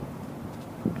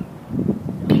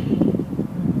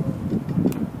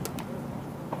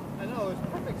 I know, it was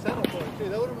perfect settle for it too.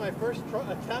 That would have been my first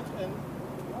attempt and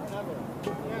never.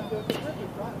 Yeah, it was a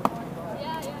perfect try.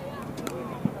 Yeah.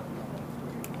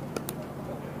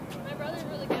 My brother's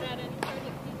really good at it. He started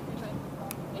to teach me, but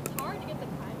it's hard to get the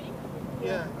timing.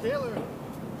 Yeah, Taylor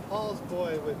Hall's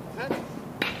boy with tennis.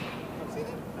 I've seen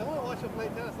him. I want to watch him play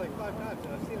tennis like 5 times,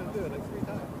 and I've seen him do it like 3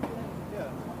 times.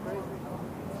 Yeah, crazy.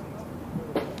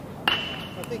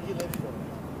 I think he lives for it.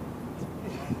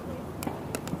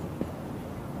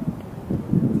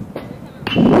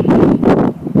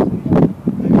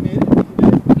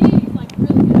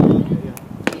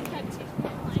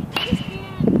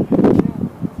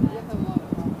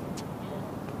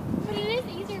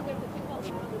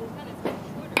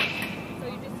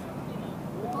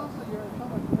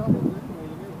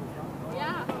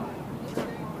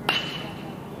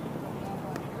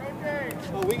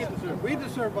 Oh, we get to serve. We get to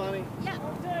serve, Bonnie. Yeah.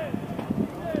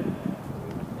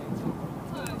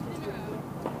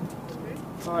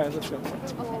 All right, let's go.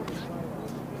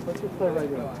 Let's just play right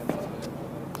here.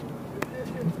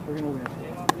 We're going to win.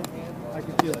 I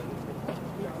can feel it.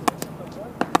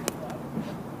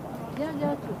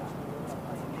 Yeah.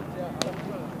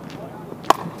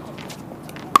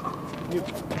 You.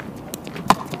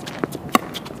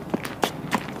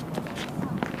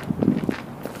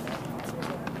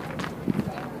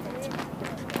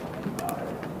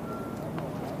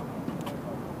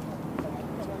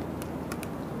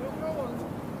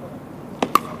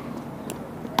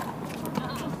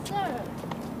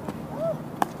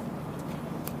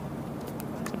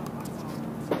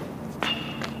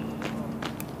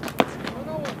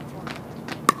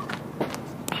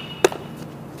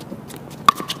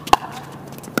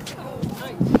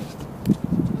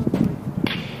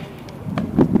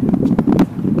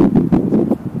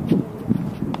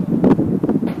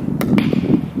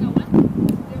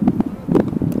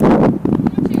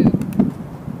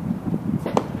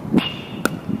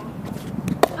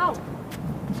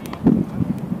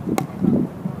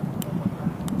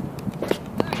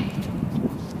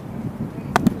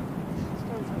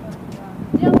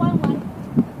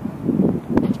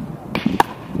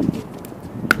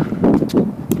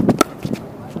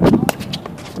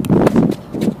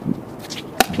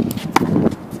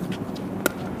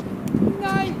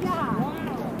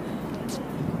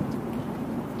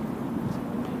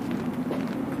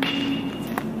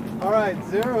 All right,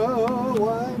 0,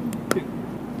 1, 2.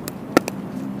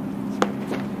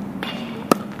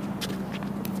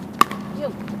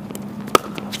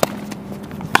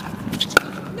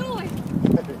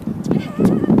 Just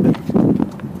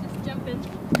jumping.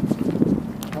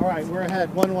 All right, we're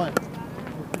ahead. 1, 1.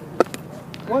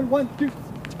 1, 1, 2.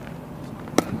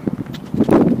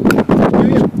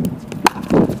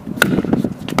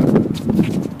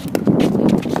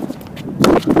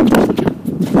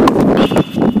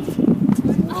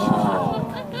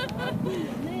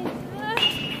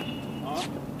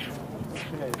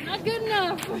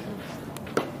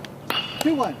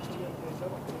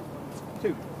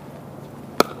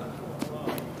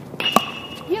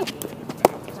 You.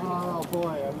 Oh boy,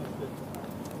 I missed it.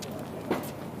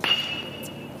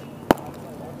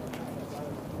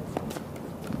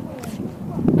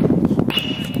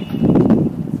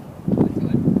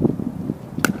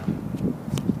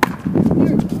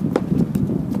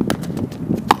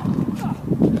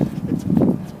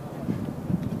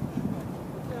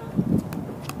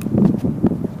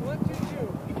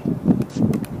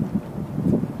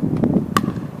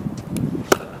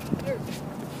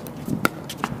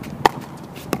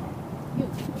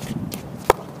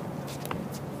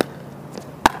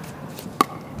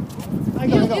 I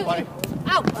go, buddy.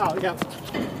 Out. Oh, yeah.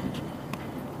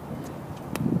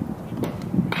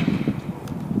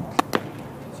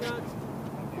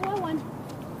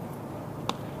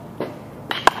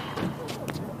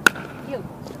 You.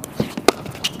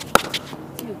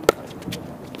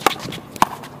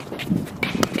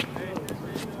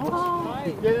 Oh.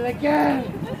 You did it again.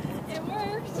 It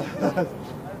works.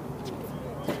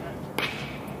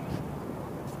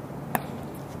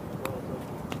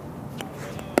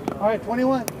 All right,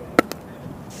 21.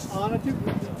 On a 2.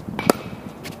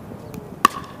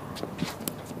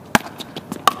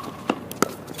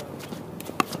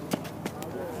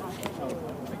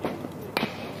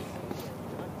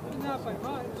 Not by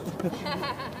much.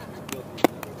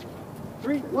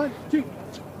 3, 1, 2.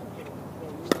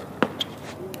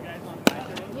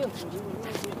 You.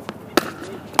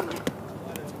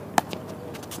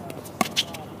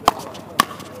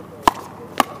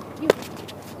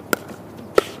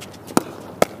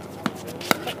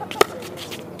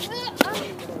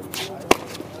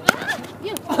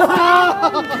 You.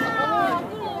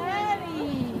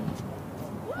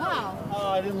 Wow. Oh,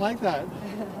 I didn't like that.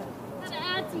 Had to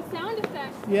add some sound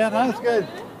effects. Yeah, that was good.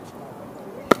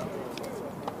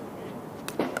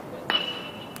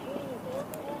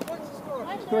 What's the score?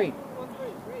 3. 1-3.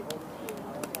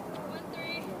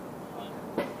 1-3.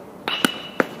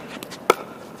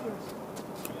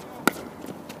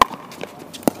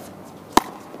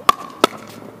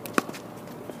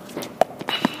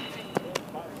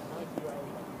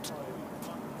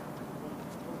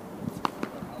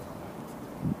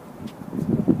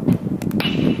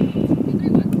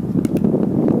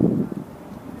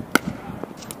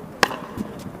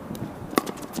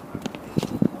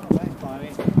 Thanks,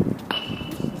 Bonnie.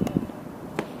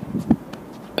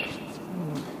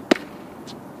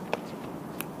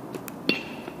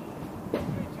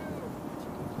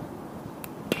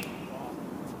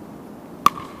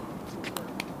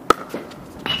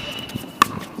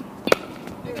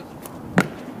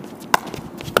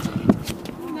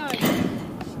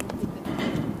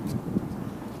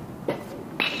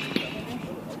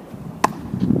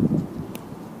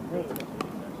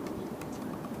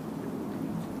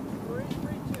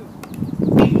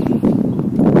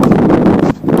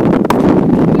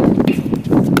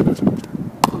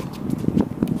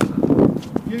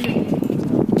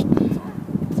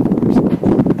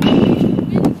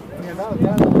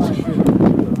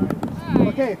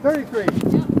 Okay, 33.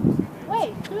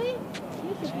 Wait, 3? You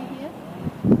should be here.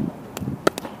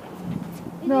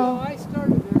 No, I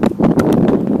started there.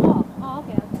 Oh,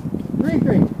 okay. 3,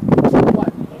 3.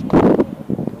 1.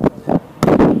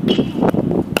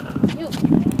 You.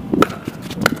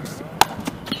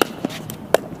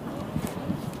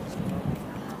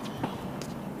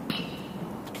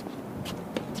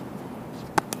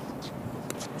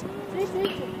 3, 3, 2.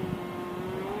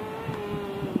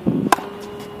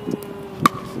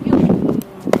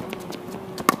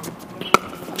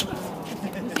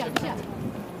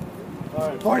 All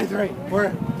right, 43.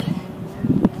 We're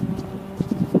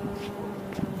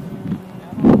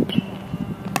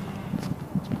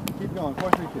keep going.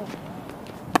 4, 3, 2.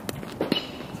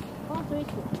 4, 3, 2.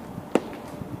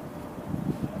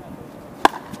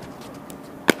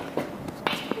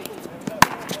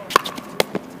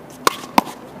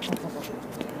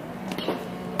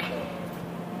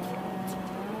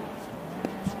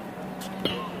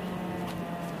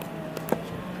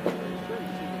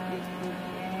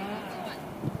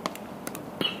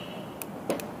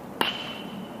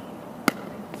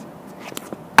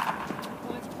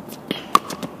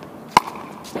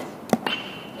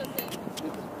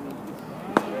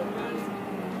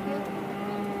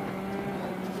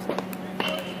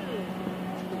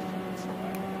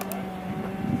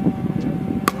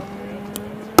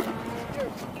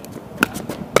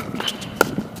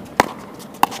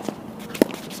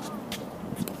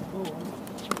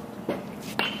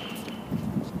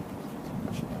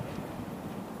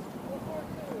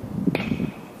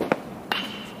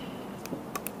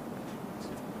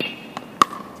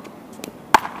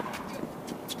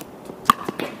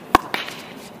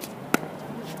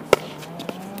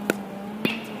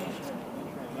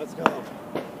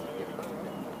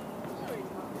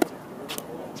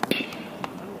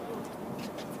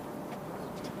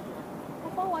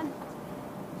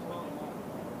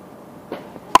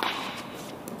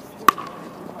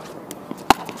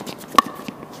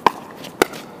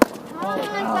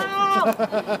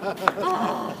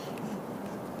 Ah.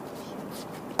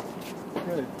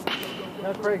 Good.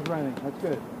 That's Craig's running. That's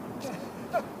good.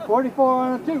 44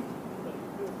 on a 2.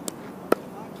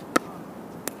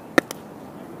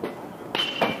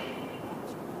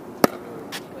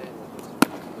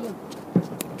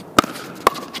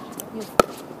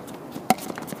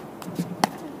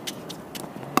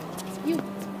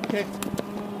 Okay.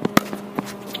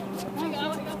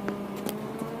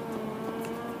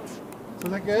 So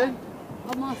is that good?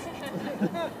 Almost. It's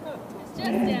just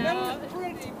down. That was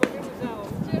pretty, but it was out.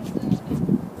 Just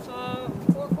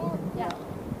 4-4? Yeah.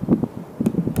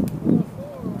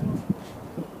 4-4.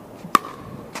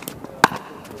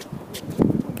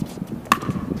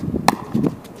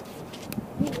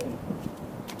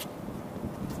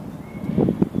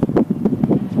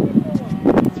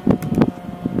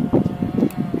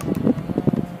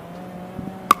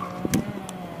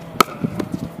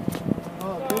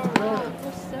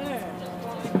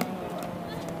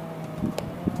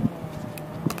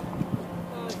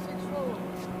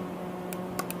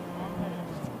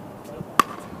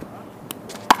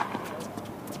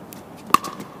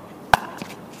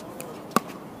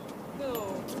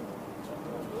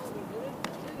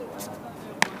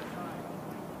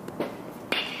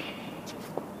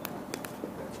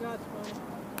 That's fine.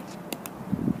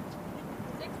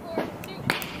 6-4-2.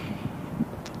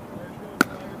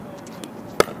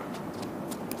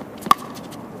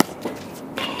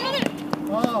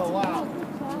 Oh, wow. Good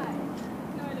try.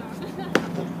 No, I don't. I was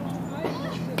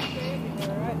just standing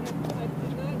there. I did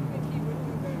not think he would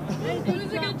do that. It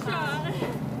was a good shot.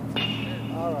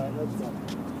 All right, let's go.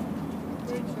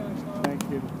 Great shot, Karl. Thank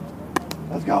you.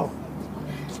 Let's go.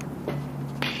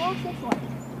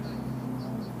 4-6-1.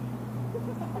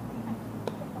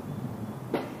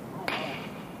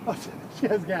 Oh, she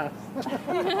has gas.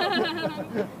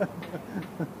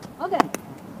 Okay.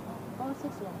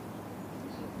 4-6-1.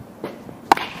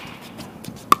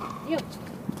 You.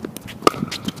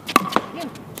 You.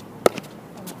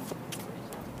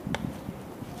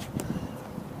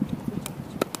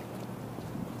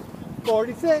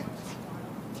 46.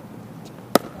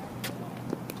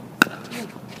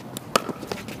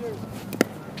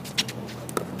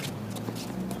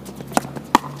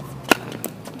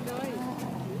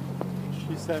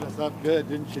 She set us up good,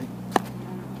 didn't she?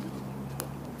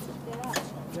 Get up.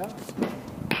 Yeah.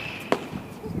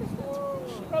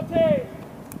 Rotate.